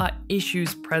 But there are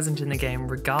issues present in the game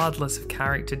regardless of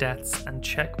character deaths and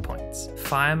checkpoints.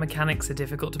 Fire mechanics are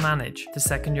difficult to manage. The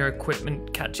second your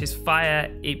equipment catches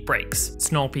fire, it breaks.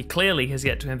 Snorpy clearly has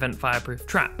yet to invent fireproof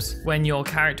traps. When your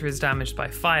character is damaged by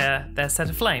fire, they're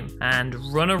set aflame and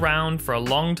run around for a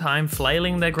long time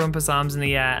flailing their grumpus arms in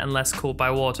the air unless cooled by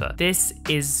water. This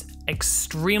is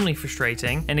extremely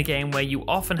frustrating in a game where you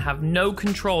often have no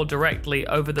control directly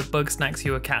over the Bugsnax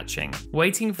you are catching.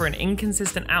 Waiting for an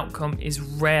inconsistent outcome is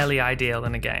rarely ideal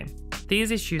in a game.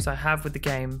 These issues I have with the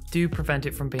game do prevent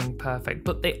it from being perfect,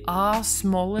 but they are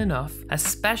small enough,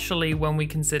 especially when we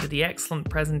consider the excellent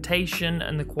presentation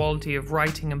and the quality of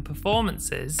writing and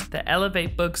performances that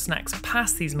elevate Bugsnax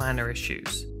past these minor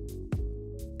issues.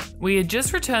 We had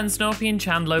just returned Snorpy and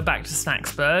Chandlo back to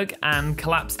Snacksburg and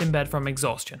collapsed in bed from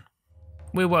exhaustion.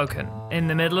 We're woken in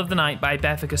the middle of the night by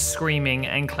Beffica screaming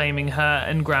and claiming her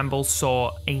and Gramble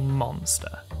saw a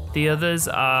monster. The others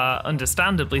are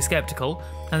understandably skeptical,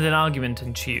 and an argument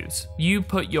ensues. You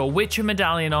put your Witcher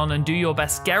medallion on and do your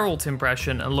best Geralt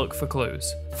impression and look for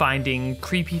clues, finding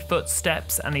creepy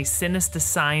footsteps and a sinister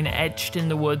sign etched in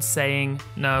the woods saying,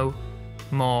 "No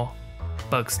more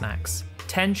Bugsnax."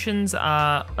 Tensions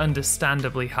are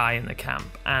understandably high in the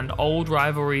camp, and old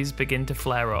rivalries begin to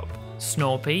flare up.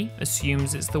 Snorpy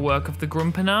assumes it's the work of the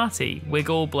Grumpunati.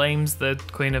 Wiggle blames the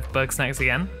Queen of Bugsnax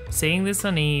again. Seeing this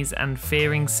unease and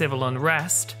fearing civil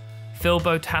unrest,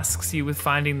 Filbo tasks you with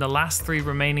finding the last 3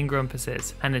 remaining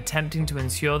grumpuses and attempting to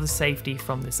ensure the safety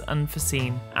from this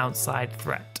unforeseen outside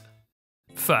threat.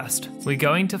 First, we're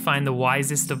going to find the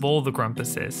wisest of all the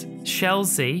grumpuses,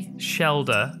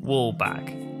 Shelda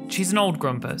Woolbag. She's an old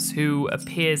grumpus who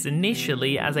appears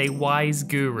initially as a wise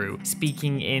guru,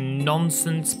 speaking in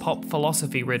nonsense pop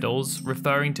philosophy riddles,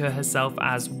 referring to herself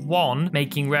as one,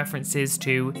 making references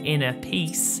to inner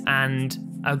peace, and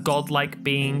a godlike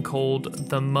being called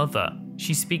the Mother.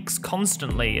 She speaks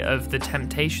constantly of the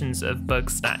temptations of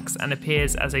Bugsnax and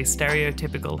appears as a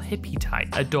stereotypical hippie type,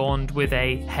 adorned with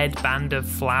a headband of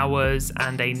flowers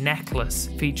and a necklace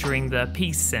featuring the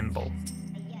peace symbol.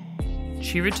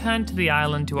 She returned to the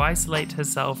island to isolate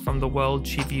herself from the world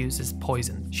she views as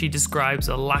poison. She describes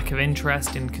a lack of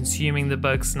interest in consuming the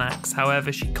Bugsnax,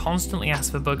 however she constantly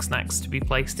asks for Bugsnax to be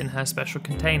placed in her special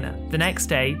container. The next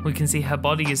day, we can see her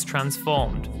body is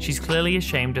transformed. She's clearly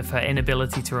ashamed of her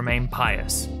inability to remain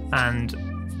pious, and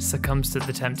succumbs to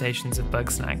the temptations of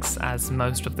Bugsnax, as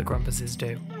most of the grumpuses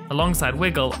do. Alongside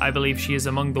Wiggle, I believe she is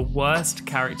among the worst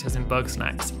characters in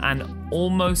Bugsnax, and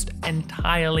almost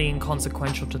entirely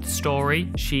inconsequential to the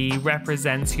story. She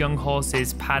represents young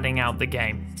horses padding out the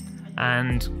game,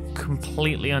 and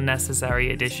completely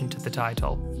unnecessary addition to the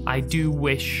title. I do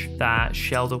wish that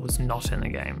Shelda was not in the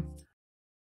game.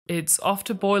 It's off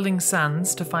to Boiling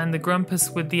Sands to find the grumpus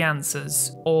with the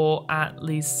answers, or at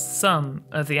least some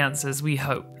of the answers, we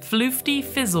hope. Floofty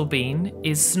Fizzlebean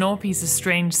is Snorpy's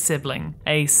estranged sibling,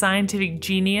 a scientific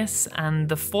genius and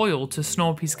the foil to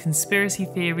Snorpy's conspiracy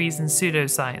theories and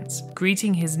pseudoscience,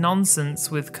 greeting his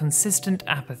nonsense with consistent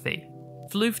apathy.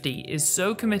 Floofty is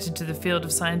so committed to the field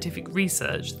of scientific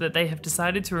research that they have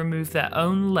decided to remove their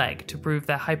own leg to prove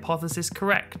their hypothesis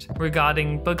correct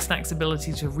regarding Bugsnax's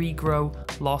ability to regrow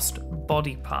lost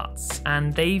body parts,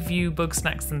 and they view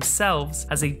Bugsnax themselves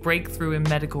as a breakthrough in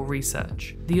medical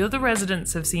research. The other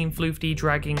residents have seen Floofty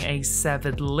dragging a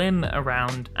severed limb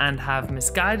around and have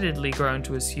misguidedly grown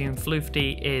to assume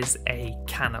Floofty is a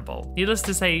cannibal. Needless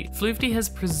to say, Floofty has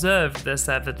preserved their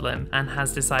severed limb and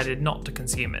has decided not to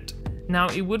consume it. Now,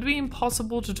 it would be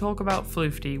impossible to talk about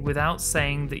Floofty without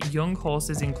saying that Young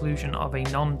Horse's inclusion of a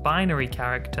non-binary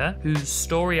character, whose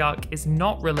story arc is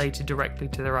not related directly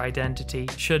to their identity,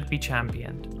 should be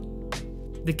championed.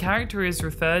 The character is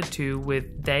referred to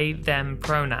with they, them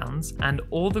pronouns, and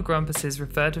all the grumpuses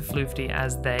refer to Floofty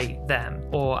as they, them,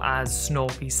 or as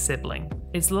Snorpy's sibling.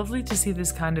 It's lovely to see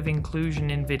this kind of inclusion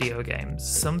in video games,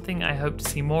 something I hope to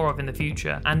see more of in the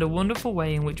future, and a wonderful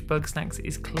way in which Bugsnax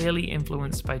is clearly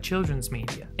influenced by children's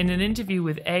media. In an interview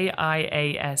with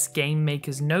AIAS Game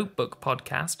Maker's Notebook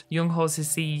podcast, Young Horse's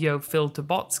CEO Phil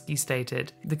Tobotsky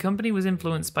stated, "The company was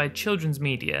influenced by children's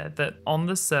media that on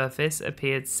the surface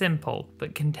appeared simple,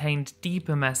 but contained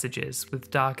deeper messages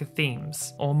with darker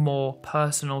themes, or more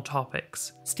personal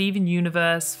topics. Steven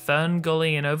Universe, Fern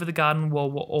Gully, and Over the Garden Wall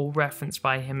were all referenced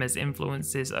by him as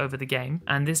influences over the game,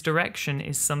 and this direction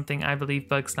is something I believe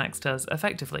Bugsnax does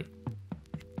effectively."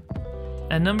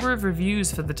 A number of reviews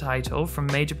for the title from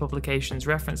major publications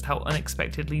referenced how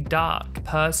unexpectedly dark,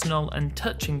 personal, and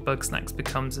touching Bugsnax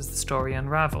becomes as the story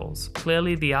unravels.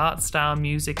 Clearly, the art style,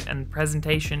 music, and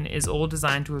presentation is all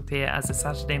designed to appear as a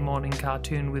Saturday morning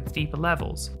cartoon with deeper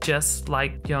levels, just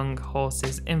like Young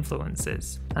Horse's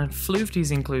influences. And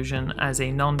Floofty's inclusion as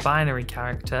a non-binary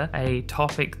character, a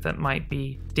topic that might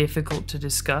be difficult to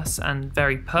discuss and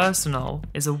very personal,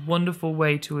 is a wonderful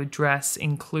way to address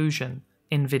inclusion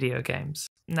in video games.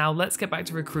 Now let's get back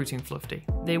to recruiting Floofty.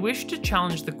 They wish to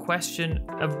challenge the question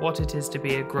of what it is to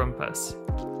be a grumpus.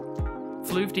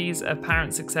 Floofty's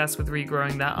apparent success with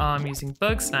regrowing their arm using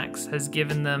Bugsnax has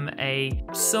given them a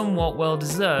somewhat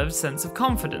well-deserved sense of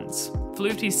confidence.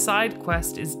 Floofty's side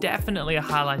quest is definitely a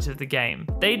highlight of the game.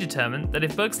 They determined that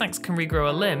if Bugsnax can regrow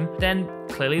a limb, then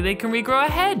clearly they can regrow a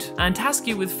head, and task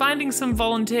you with finding some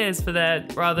volunteers for their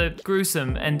rather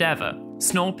gruesome endeavour.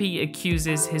 Snorpy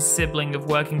accuses his sibling of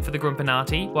working for the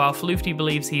Grumpunati, while Floofty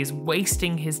believes he is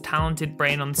wasting his talented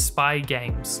brain on spy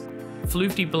games.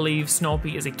 Floofty believes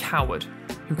Snorpy is a coward,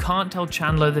 who can't tell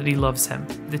Chandler that he loves him.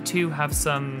 The two have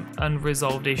some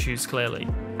unresolved issues, clearly.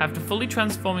 After fully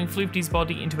transforming Floofty's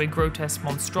body into a grotesque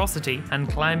monstrosity and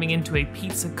climbing into a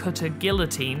pizza cutter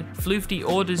guillotine, Floofty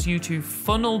orders you to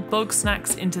funnel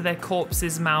Bugsnax into their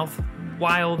corpse's mouth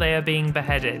while they are being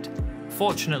beheaded.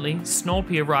 Fortunately,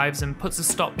 Snorpy arrives and puts a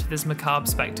stop to this macabre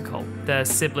spectacle. Their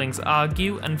siblings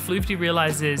argue, and Floofty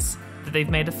realizes that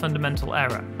they've made a fundamental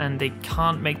error, and they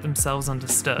can't make themselves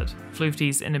understood.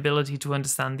 Floofty's inability to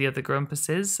understand the other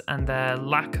grumpuses and their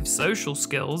lack of social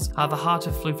skills are the heart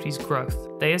of Floofty's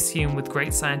growth. They assume with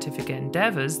great scientific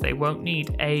endeavors they won't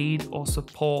need aid or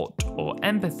support or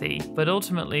empathy, but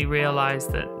ultimately realize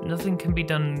that nothing can be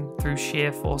done through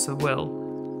sheer force of will,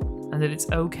 and that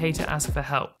it's okay to ask for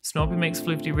help. Snorpy makes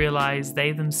Floofty realize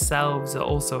they themselves are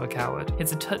also a coward.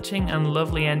 It's a touching and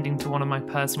lovely ending to one of my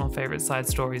personal favourite side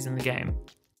stories in the game.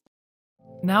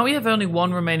 Now we have only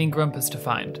one remaining grumpus to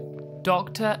find.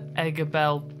 Dr.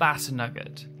 Eggabell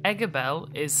Batternugget.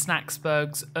 Eggabell is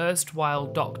Snaxburg's erstwhile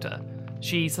doctor.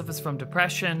 She suffers from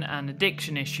depression and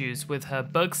addiction issues, with her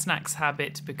Bugsnax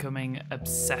habit becoming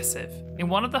obsessive. In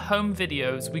one of the home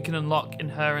videos we can unlock in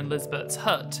her and Lisbert's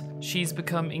hut, she's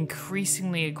become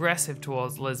increasingly aggressive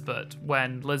towards Lisbert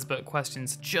when Lisbert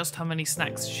questions just how many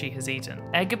snacks she has eaten.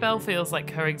 Eggabell feels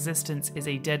like her existence is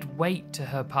a dead weight to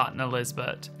her partner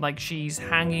Lisbert, like she's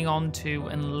hanging on to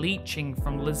and leeching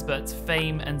from Lisbert's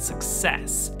fame and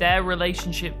success. Their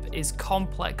relationship is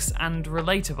complex and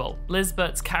relatable.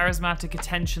 Lisbert's charismatic,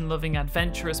 attention-loving,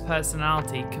 adventurous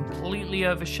personality completely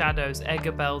overshadows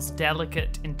Eggabell's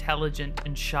delicate, intelligent,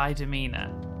 and shy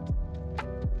demeanor.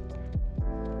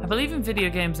 I believe in video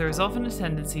games there is often a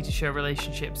tendency to show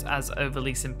relationships as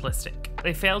overly simplistic.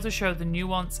 They fail to show the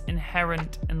nuance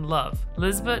inherent in love.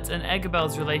 Lisbert and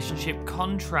Eggabell's relationship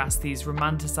contrast these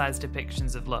romanticized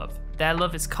depictions of love. Their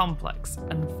love is complex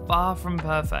and far from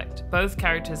perfect. Both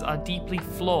characters are deeply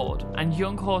flawed, and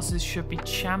Young Horses should be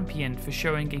championed for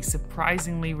showing a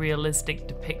surprisingly realistic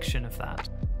depiction of that.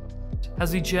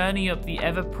 As we journey up the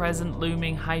ever-present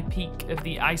looming high peak of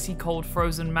the icy cold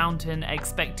frozen mountain,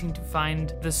 expecting to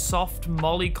find the soft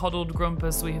mollycoddled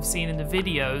grumpus we have seen in the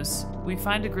videos, we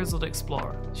find a grizzled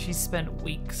explorer. She's spent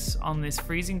weeks on this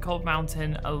freezing cold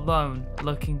mountain alone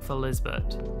looking for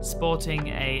Lisbert. Sporting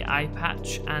a eye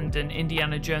patch and an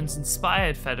Indiana Jones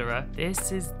inspired fedora,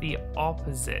 this is the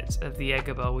opposite of the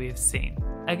Eggabell we have seen.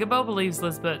 Eggabell believes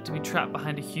Lisbert to be trapped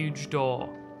behind a huge door,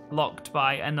 locked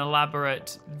by an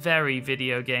elaborate, very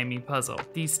video gamey puzzle.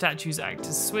 These statues act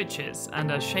as switches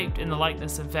and are shaped in the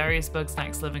likeness of various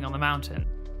Bugsnax living on the mountain.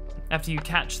 After you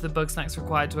catch the Bugsnax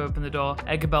required to open the door,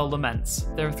 Eggabell laments.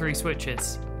 There are 3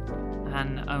 switches,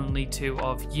 and only 2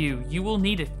 of you. You will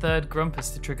need a 3rd grumpus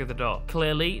to trigger the door.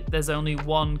 Clearly, there's only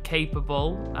one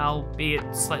capable,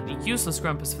 albeit slightly useless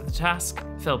grumpus for the task,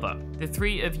 Filbo. The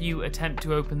 3 of you attempt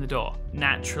to open the door.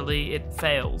 Naturally, it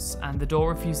fails, and the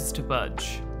door refuses to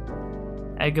budge.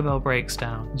 Eggabell breaks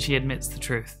down, and she admits the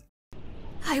truth.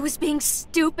 I was being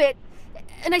stupid,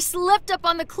 and I slipped up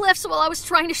on the cliffs while I was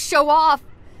trying to show off.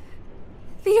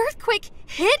 The earthquake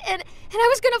hit, and I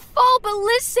was gonna fall, but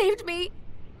Liz saved me,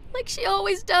 like she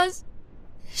always does.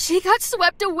 She got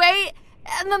swept away,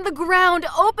 and then the ground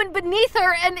opened beneath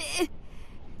her, and it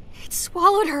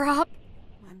swallowed her up.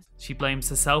 She blames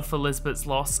herself for Lisbert's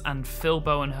loss, and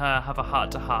Filbo and her have a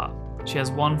heart-to-heart. She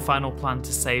has one final plan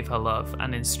to save her love,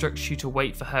 and instructs you to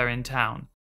wait for her in town.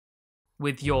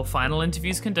 With your final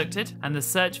interviews conducted, and the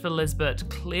search for Lisbert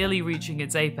clearly reaching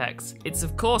its apex, it's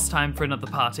of course time for another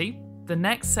party. The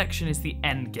next section is the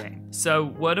end game. So,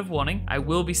 word of warning, I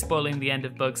will be spoiling the end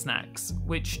of Bugsnax,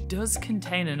 which does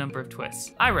contain a number of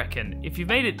twists. I reckon, if you've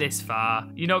made it this far,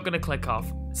 you're not going to click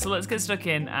off. So let's get stuck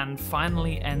in and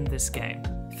finally end this game.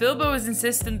 Filbo is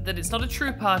insistent that it's not a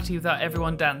true party without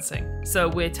everyone dancing, so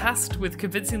we're tasked with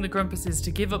convincing the grumpuses to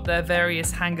give up their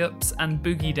various hang-ups and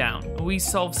boogie down. We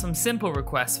solve some simple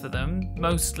requests for them,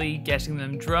 mostly getting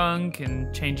them drunk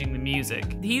and changing the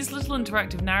music. These little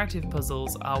interactive narrative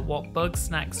puzzles are what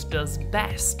Bugsnax does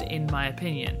best, in my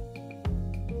opinion.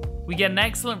 We get an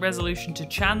excellent resolution to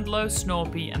Chandler,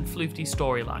 Snorpy, and Floofty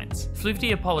storylines.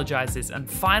 Floofty apologizes and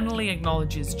finally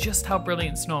acknowledges just how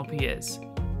brilliant Snorpy is.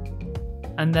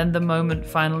 And then the moment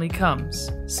finally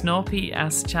comes. Snorpy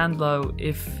asks Chandler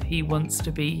if he wants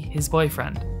to be his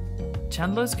boyfriend.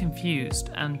 Chandler's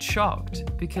confused and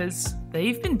shocked because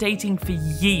they've been dating for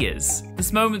years.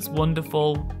 This moment's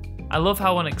wonderful. I love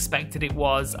how unexpected it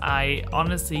was. I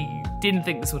honestly didn't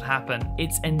think this would happen.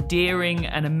 It's endearing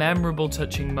and a memorable,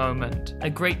 touching moment. A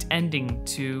great ending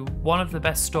to one of the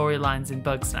best storylines in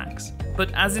Bugsnax.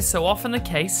 But as is so often the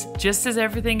case, just as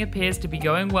everything appears to be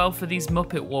going well for these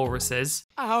Muppet walruses,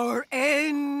 our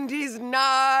end is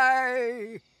nigh.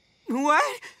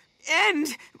 What?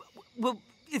 End? Well,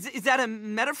 is that a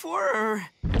metaphor, or...?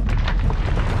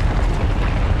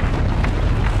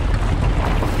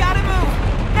 Gotta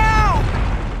move!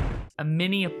 Now! A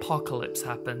mini apocalypse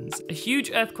happens. A huge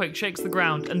earthquake shakes the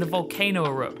ground and the volcano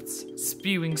erupts,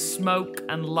 spewing smoke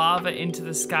and lava into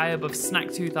the sky above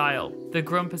Snaktooth Isle. The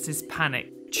grumpuses panic.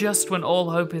 Just when all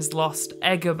hope is lost,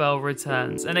 Eggabell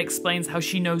returns and explains how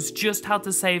she knows just how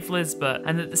to save Lisbeth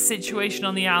and that the situation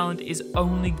on the island is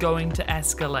only going to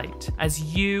escalate.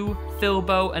 As you,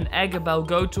 Filbo, and Eggabell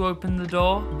go to open the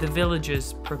door, the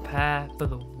villagers prepare for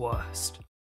the worst.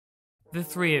 The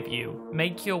three of you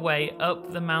make your way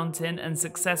up the mountain and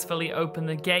successfully open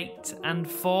the gate and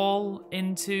fall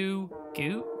into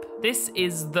goop. This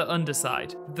is the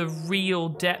underside, the real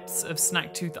depths of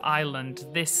Snaktooth Island.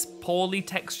 This poorly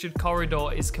textured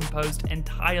corridor is composed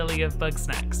entirely of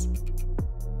Bugsnax.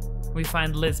 We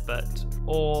find Lisbeth,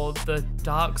 or the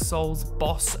Dark Souls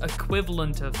boss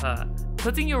equivalent of her.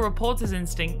 Putting your reporter's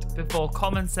instinct before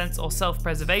common sense or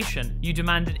self-preservation, you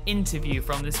demand an interview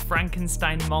from this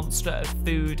Frankenstein monster of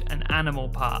food and animal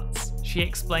parts. She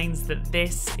explains that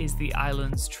this is the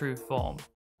island's true form.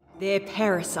 They're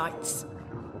parasites.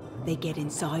 They get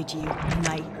inside you and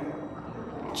they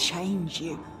change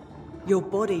you, your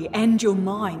body and your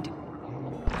mind.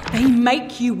 They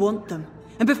make you want them,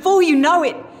 and before you know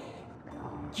it,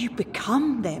 you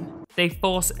become them. They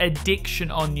force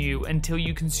addiction on you until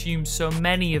you consume so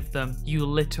many of them, you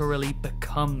literally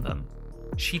become them.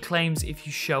 She claims if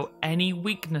you show any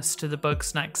weakness to the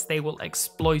Bugsnax, they will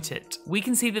exploit it. We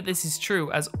can see that this is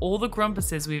true, as all the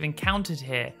grumpuses we've encountered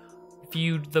here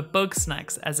viewed the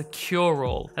Bugsnax as a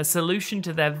cure-all, a solution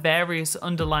to their various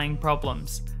underlying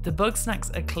problems. The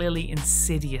Bugsnax are clearly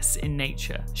insidious in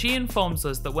nature. She informs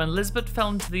us that when Lisbeth fell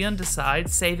into the underside,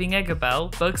 saving Eggabell,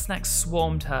 Bugsnax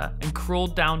swarmed her and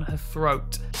crawled down her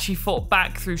throat. She fought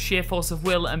back through sheer force of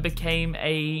will and became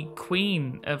a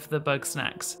queen of the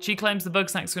Bugsnax. She claims the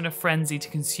Bugsnax are in a frenzy to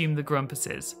consume the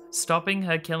grumpuses. Stopping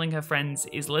her killing her friends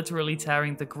is literally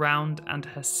tearing the ground and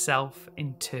herself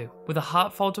in two. With a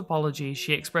heartfelt apology,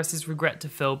 she expresses regret to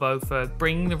Filbo for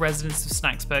bringing the residents of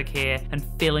Snaksburg here and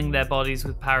filling their bodies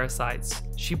with parasites.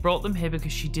 She brought them here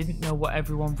because she didn't know what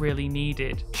everyone really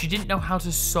needed. She didn't know how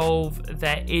to solve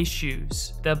their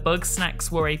issues. The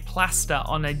Bugsnax were a plaster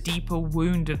on a deeper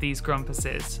wound of these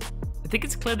grumpuses. I think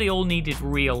it's clear they all needed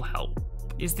real help.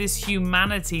 It's this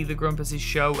humanity the grumpuses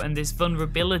show and this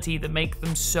vulnerability that make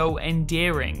them so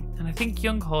endearing. And I think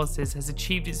Young Horses has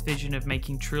achieved its vision of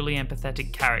making truly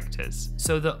empathetic characters,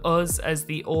 so that us as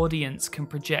the audience can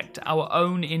project our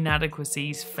own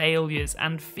inadequacies, failures,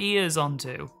 and fears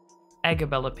onto.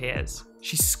 Eggabell appears.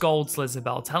 She scolds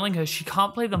Lisbeth, telling her she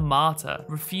can't play the martyr,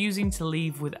 refusing to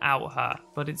leave without her.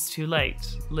 But it's too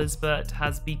late. Lisbeth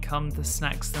has become the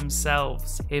snacks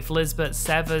themselves. If Lisbeth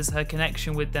severs her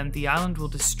connection with them, the island will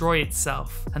destroy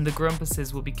itself, and the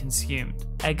grumpuses will be consumed.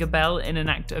 Eggabell, in an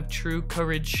act of true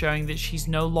courage, showing that she's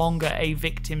no longer a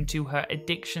victim to her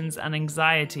addictions and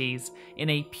anxieties, in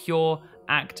a pure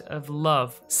act of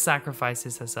love,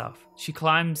 sacrifices herself. She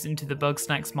climbs into the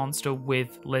Bugsnax monster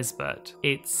with Lisbeth.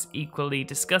 It's equally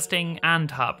disgusting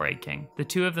and heartbreaking. The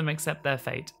two of them accept their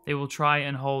fate. They will try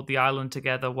and hold the island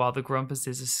together while the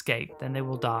grumpuses escape, then they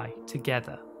will die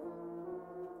together.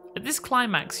 At this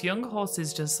climax, Young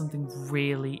Horses does something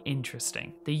really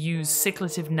interesting. They use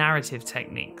cyclative narrative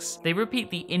techniques. They repeat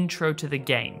the intro to the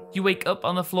game. You wake up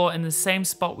on the floor in the same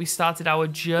spot we started our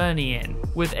journey in,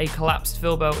 with a collapsed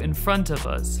Filbo in front of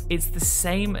us. It's the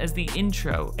same as the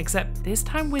intro, except this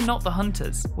time we're not the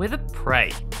hunters, we're the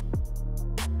prey.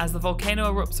 As the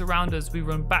volcano erupts around us, we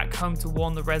run back home to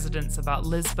warn the residents about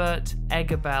Lisbeth,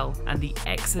 Eggabell, and the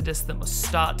exodus that must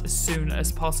start as soon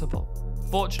as possible.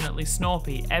 Fortunately,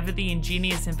 Snorpy, ever the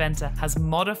ingenious inventor, has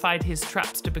modified his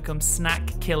traps to become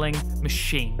snack-killing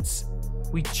machines.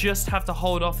 We just have to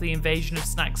hold off the invasion of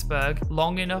Snaksburg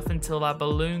long enough until our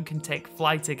balloon can take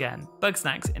flight again.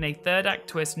 Bugsnax, in a third act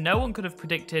twist no one could have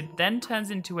predicted, then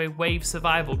turns into a wave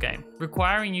survival game,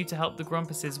 requiring you to help the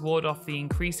grumpuses ward off the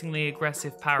increasingly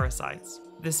aggressive parasites.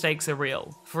 The stakes are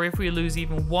real, for if we lose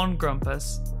even one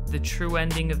grumpus, the true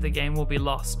ending of the game will be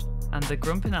lost, and the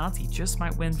Grumpinati just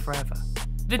might win forever.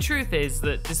 The truth is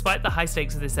that despite the high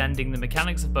stakes of this ending, the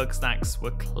mechanics of Bugsnax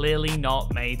were clearly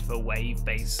not made for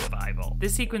wave-based survival.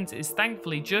 This sequence is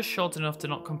thankfully just short enough to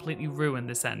not completely ruin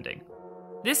this ending.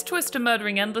 This twist to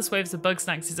murdering endless waves of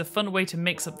Bugsnax is a fun way to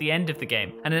mix up the end of the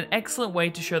game, and an excellent way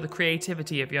to show the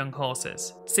creativity of young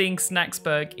horses. Seeing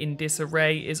Snaksburg in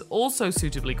disarray is also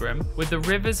suitably grim, with the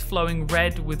rivers flowing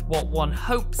red with what one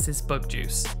hopes is bug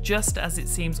juice, just as it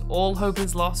seems all hope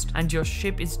is lost and your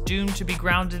ship is doomed to be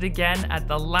grounded again at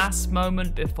the last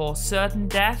moment before certain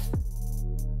death.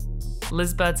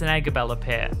 Lizbert and Eggabell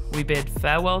appear. We bid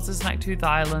farewell to Snaktooth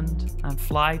Island and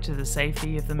fly to the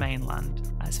safety of the mainland,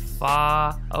 as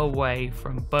far away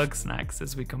from Bugsnax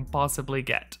as we can possibly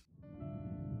get.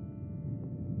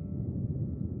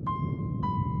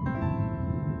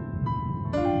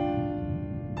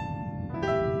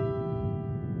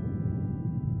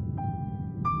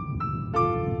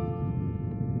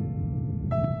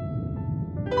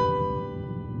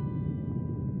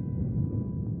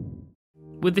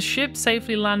 With the ship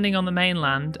safely landing on the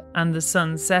mainland and the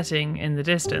sun setting in the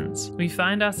distance, we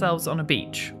find ourselves on a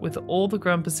beach with all the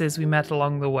grumpuses we met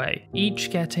along the way, each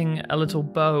getting a little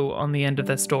bow on the end of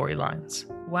their storylines.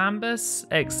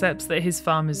 Wambus accepts that his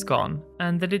farm is gone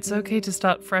and that it's okay to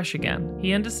start fresh again.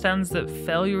 He understands that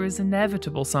failure is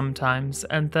inevitable sometimes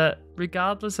and that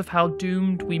regardless of how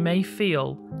doomed we may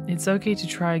feel, it's okay to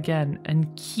try again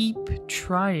and keep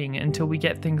trying until we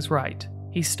get things right.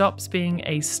 He stops being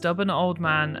a stubborn old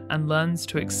man and learns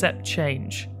to accept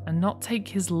change and not take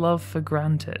his love for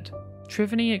granted.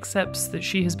 Triveni accepts that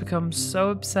she has become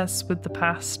so obsessed with the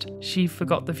past, she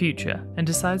forgot the future, and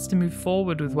decides to move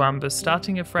forward with Wambus,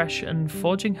 starting afresh and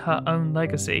forging her own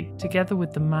legacy, together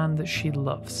with the man that she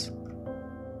loves.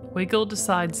 Wiggle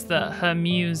decides that her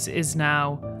muse is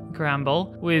now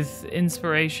Gramble, with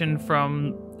inspiration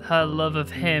from her love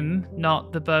of him,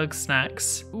 not the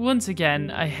Bugsnax. Once again,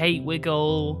 I hate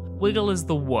Wiggle. Wiggle is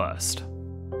the worst.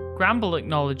 Gramble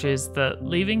acknowledges that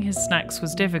leaving his snacks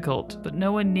was difficult, but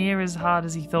nowhere near as hard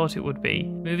as he thought it would be.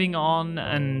 Moving on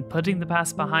and putting the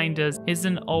past behind us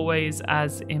isn't always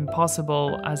as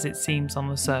impossible as it seems on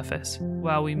the surface.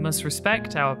 While we must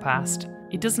respect our past,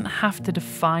 it doesn't have to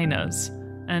define us,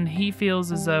 and he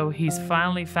feels as though he's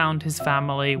finally found his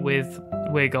family with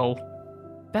Wiggle.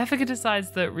 Beffica decides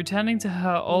that returning to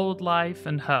her old life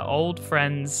and her old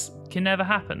friends can never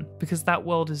happen because that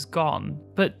world is gone,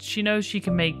 but she knows she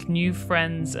can make new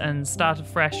friends and start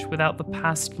afresh without the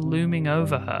past looming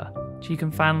over her. She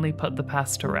can finally put the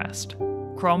past to rest.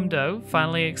 Cromdo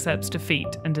finally accepts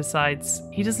defeat and decides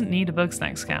he doesn't need a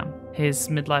Bugsnax scam. His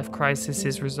midlife crisis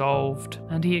is resolved,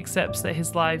 and he accepts that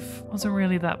his life wasn't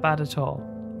really that bad at all.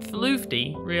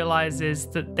 Floofty realizes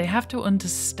that they have to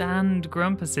understand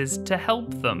grumpuses to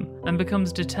help them, and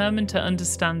becomes determined to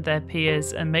understand their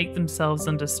peers and make themselves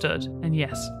understood. And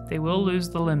yes, they will lose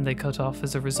the limb they cut off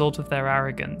as a result of their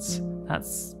arrogance.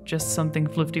 That's just something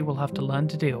Floofty will have to learn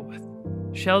to deal with.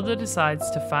 Shelda decides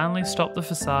to finally stop the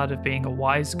facade of being a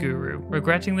wise guru,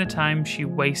 regretting the time she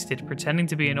wasted pretending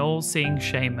to be an all-seeing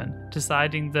shaman,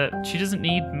 deciding that she doesn't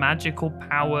need magical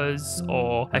powers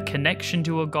or a connection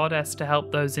to a goddess to help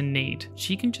those in need.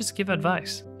 She can just give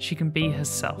advice. She can be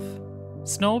herself.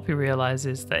 Snorpy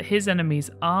realizes that his enemies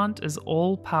aren't as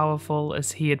all-powerful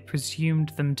as he had presumed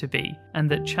them to be, and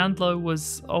that Chandlo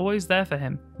was always there for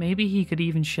him. Maybe he could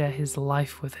even share his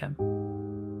life with him.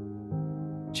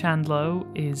 Chandlo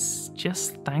is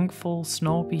just thankful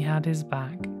Snorpy had his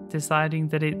back, deciding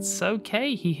that it's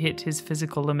okay he hit his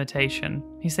physical limitation.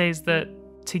 He says that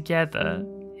together,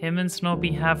 him and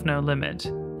Snorpy have no limit.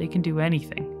 They can do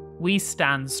anything. We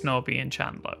stand Snorpy and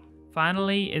Chandlo.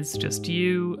 Finally, it's just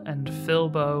you and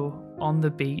Filbo on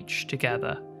the beach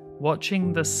together,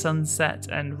 watching the sunset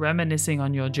and reminiscing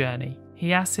on your journey.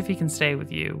 He asks if he can stay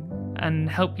with you and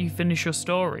help you finish your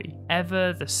story,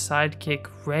 ever the sidekick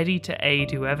ready to aid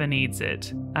whoever needs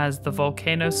it. As the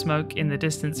volcano smoke in the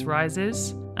distance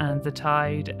rises and the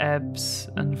tide ebbs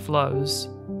and flows,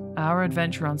 our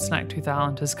adventure on Snaktooth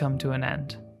Island has come to an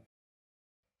end.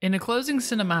 In a closing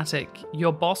cinematic,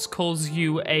 your boss calls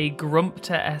you a Grump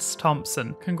to S.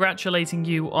 Thompson, congratulating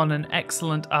you on an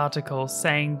excellent article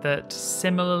saying that,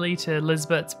 similarly to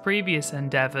Lizbert's previous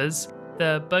endeavours,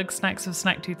 the Bugsnax of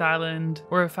Snaktooth Island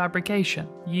were a fabrication.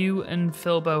 You and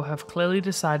Filbo have clearly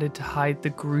decided to hide the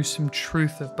gruesome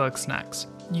truth of Bugsnax.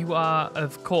 You are,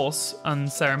 of course,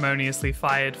 unceremoniously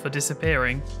fired for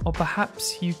disappearing, or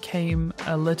perhaps you came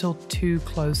a little too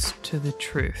close to the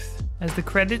truth. As the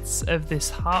credits of this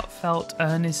heartfelt,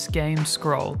 earnest game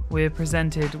scroll, we're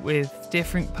presented with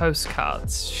different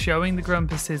postcards showing the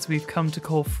grumpuses we've come to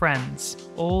call friends,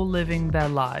 all living their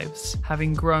lives,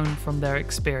 having grown from their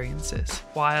experiences,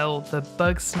 while the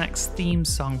Bugsnax theme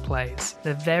song plays,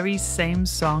 the very same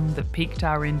song that piqued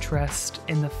our interest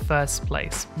in the first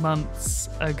place, months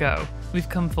ago. We've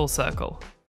come full circle.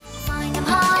 Find them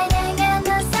hiding in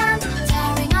the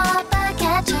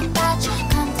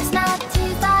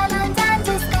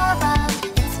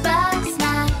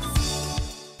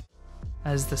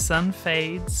As the sun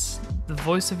fades, the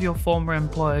voice of your former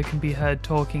employer can be heard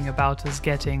talking about us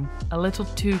getting a little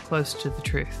too close to the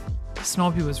truth.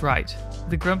 Snorbby was right.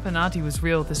 The Grumpanati was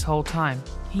real this whole time.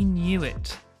 He knew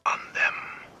it.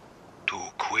 Tu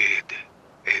quid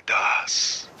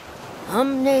edas.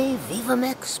 Omne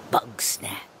vivamex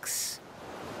Bugsnax.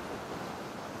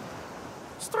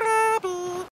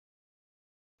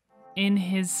 In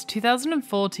his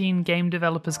 2014 Game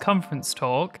Developers Conference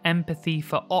talk, Empathy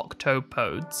for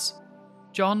Octopodes,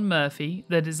 John Murphy,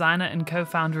 the designer and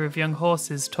co-founder of Young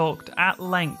Horses, talked at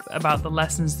length about the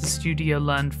lessons the studio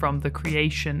learned from the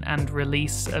creation and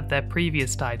release of their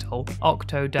previous title,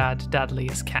 Octodad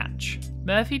Dadliest Catch.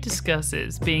 Murphy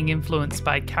discusses being influenced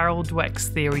by Carol Dweck's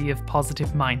theory of positive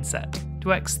mindset.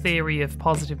 Dweck's theory of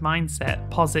positive mindset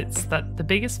posits that the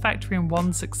biggest factor in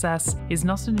one's success is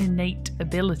not an innate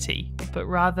ability, but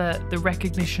rather the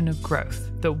recognition of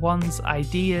growth, that one's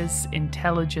ideas,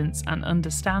 intelligence, and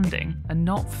understanding are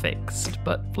not fixed,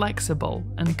 but flexible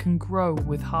and can grow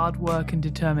with hard work and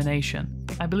determination.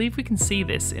 I believe we can see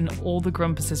this in all the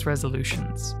grumpuses'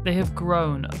 resolutions. They have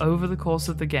grown over the course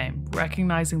of the game,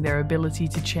 recognizing their ability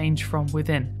to change from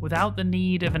within, without the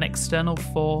need of an external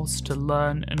force to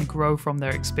learn and grow from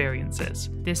their experiences.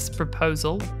 This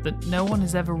proposal that no one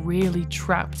is ever really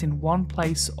trapped in one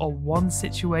place or one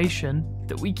situation,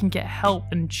 that we can get help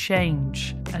and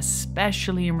change,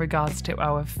 especially in regards to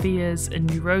our fears and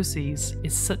neuroses,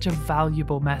 is such a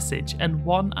valuable message, and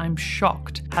one I'm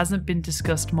shocked hasn't been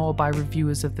discussed more by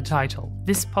reviewers of the title.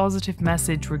 This positive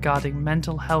message regarding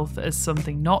mental health as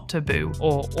something not taboo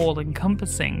or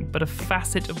all-encompassing, but a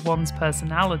facet of one's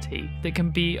personality that can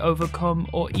be overcome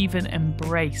or even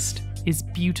embraced, is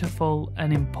beautiful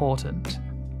and important.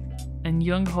 And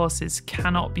Young Horses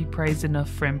cannot be praised enough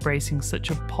for embracing such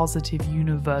a positive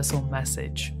universal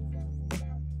message.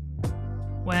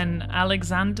 When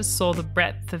Alexander saw the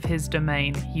breadth of his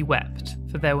domain, he wept,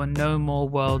 for there were no more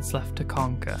worlds left to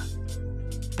conquer.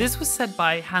 This was said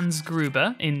by Hans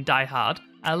Gruber in Die Hard,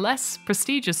 a less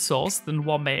prestigious source than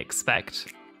one may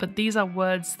expect, but these are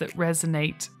words that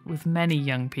resonate with many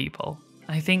young people.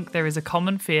 I think there is a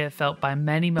common fear felt by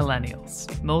many millennials.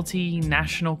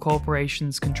 Multinational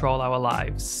corporations control our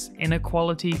lives.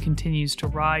 Inequality continues to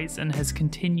rise and has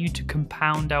continued to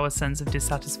compound our sense of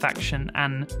dissatisfaction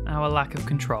and our lack of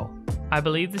control. I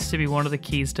believe this to be one of the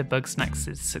keys to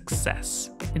Bugsnax's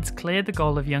success. It's clear the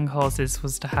goal of Young Horses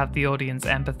was to have the audience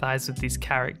empathize with these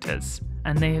characters,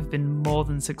 and they have been more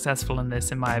than successful in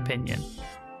this, in my opinion.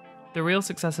 The real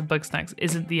success of Bugsnax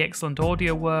isn't the excellent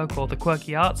audio work or the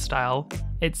quirky art style,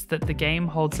 it's that the game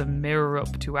holds a mirror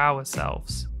up to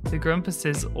ourselves. The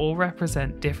grumpuses all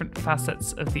represent different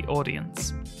facets of the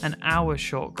audience, and our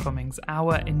shortcomings,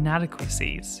 our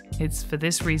inadequacies. It's for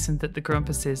this reason that the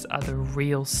grumpuses are the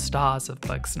real stars of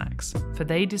Bugsnax, for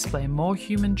they display more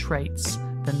human traits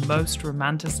than most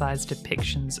romanticized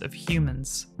depictions of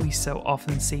humans we so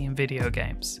often see in video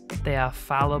games. They are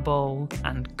fallible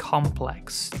and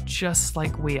complex, just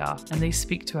like we are, and they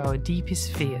speak to our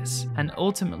deepest fears and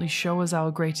ultimately show us our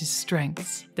greatest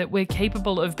strengths, that we're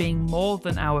capable of being more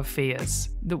than our fears,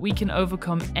 that we can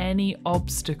overcome any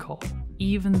obstacle,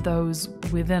 even those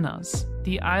within us.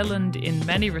 The island, in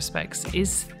many respects,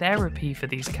 is therapy for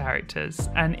these characters,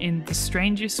 and in the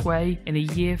strangest way, in a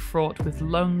year fraught with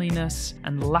loneliness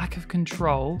and lack of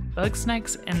control,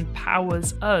 Bugsnax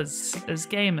empowers us as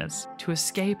gamers to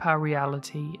escape our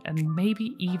reality and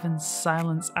maybe even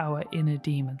silence our inner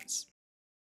demons.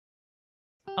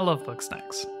 I love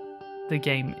Bugsnax. The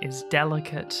game is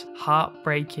delicate,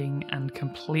 heartbreaking, and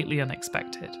completely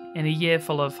unexpected. In a year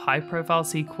full of high-profile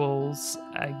sequels,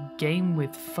 a game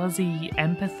with fuzzy,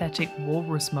 empathetic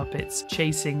walrus muppets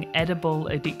chasing edible,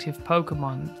 addictive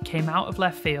Pokemon came out of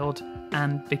left field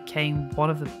and became one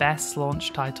of the best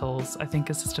launch titles I think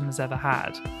a system has ever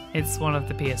had. It's one of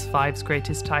the PS5's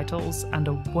greatest titles and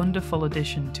a wonderful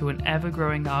addition to an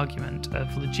ever-growing argument of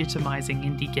legitimizing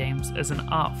indie games as an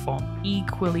art form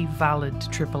equally valid to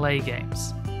AAA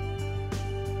games.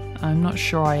 I'm not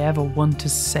sure I ever want to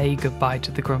say goodbye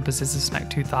to the grumpuses of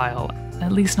Snaktooth Isle,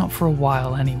 at least not for a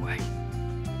while anyway.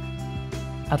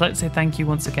 I'd like to say thank you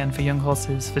once again for Young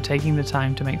Horses for taking the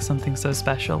time to make something so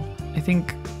special. I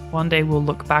think one day we'll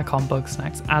look back on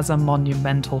Bugsnax as a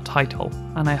monumental title,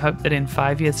 and I hope that in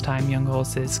 5 years' time Young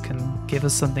Horses can give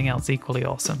us something else equally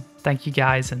awesome. Thank you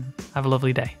guys, and have a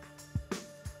lovely day.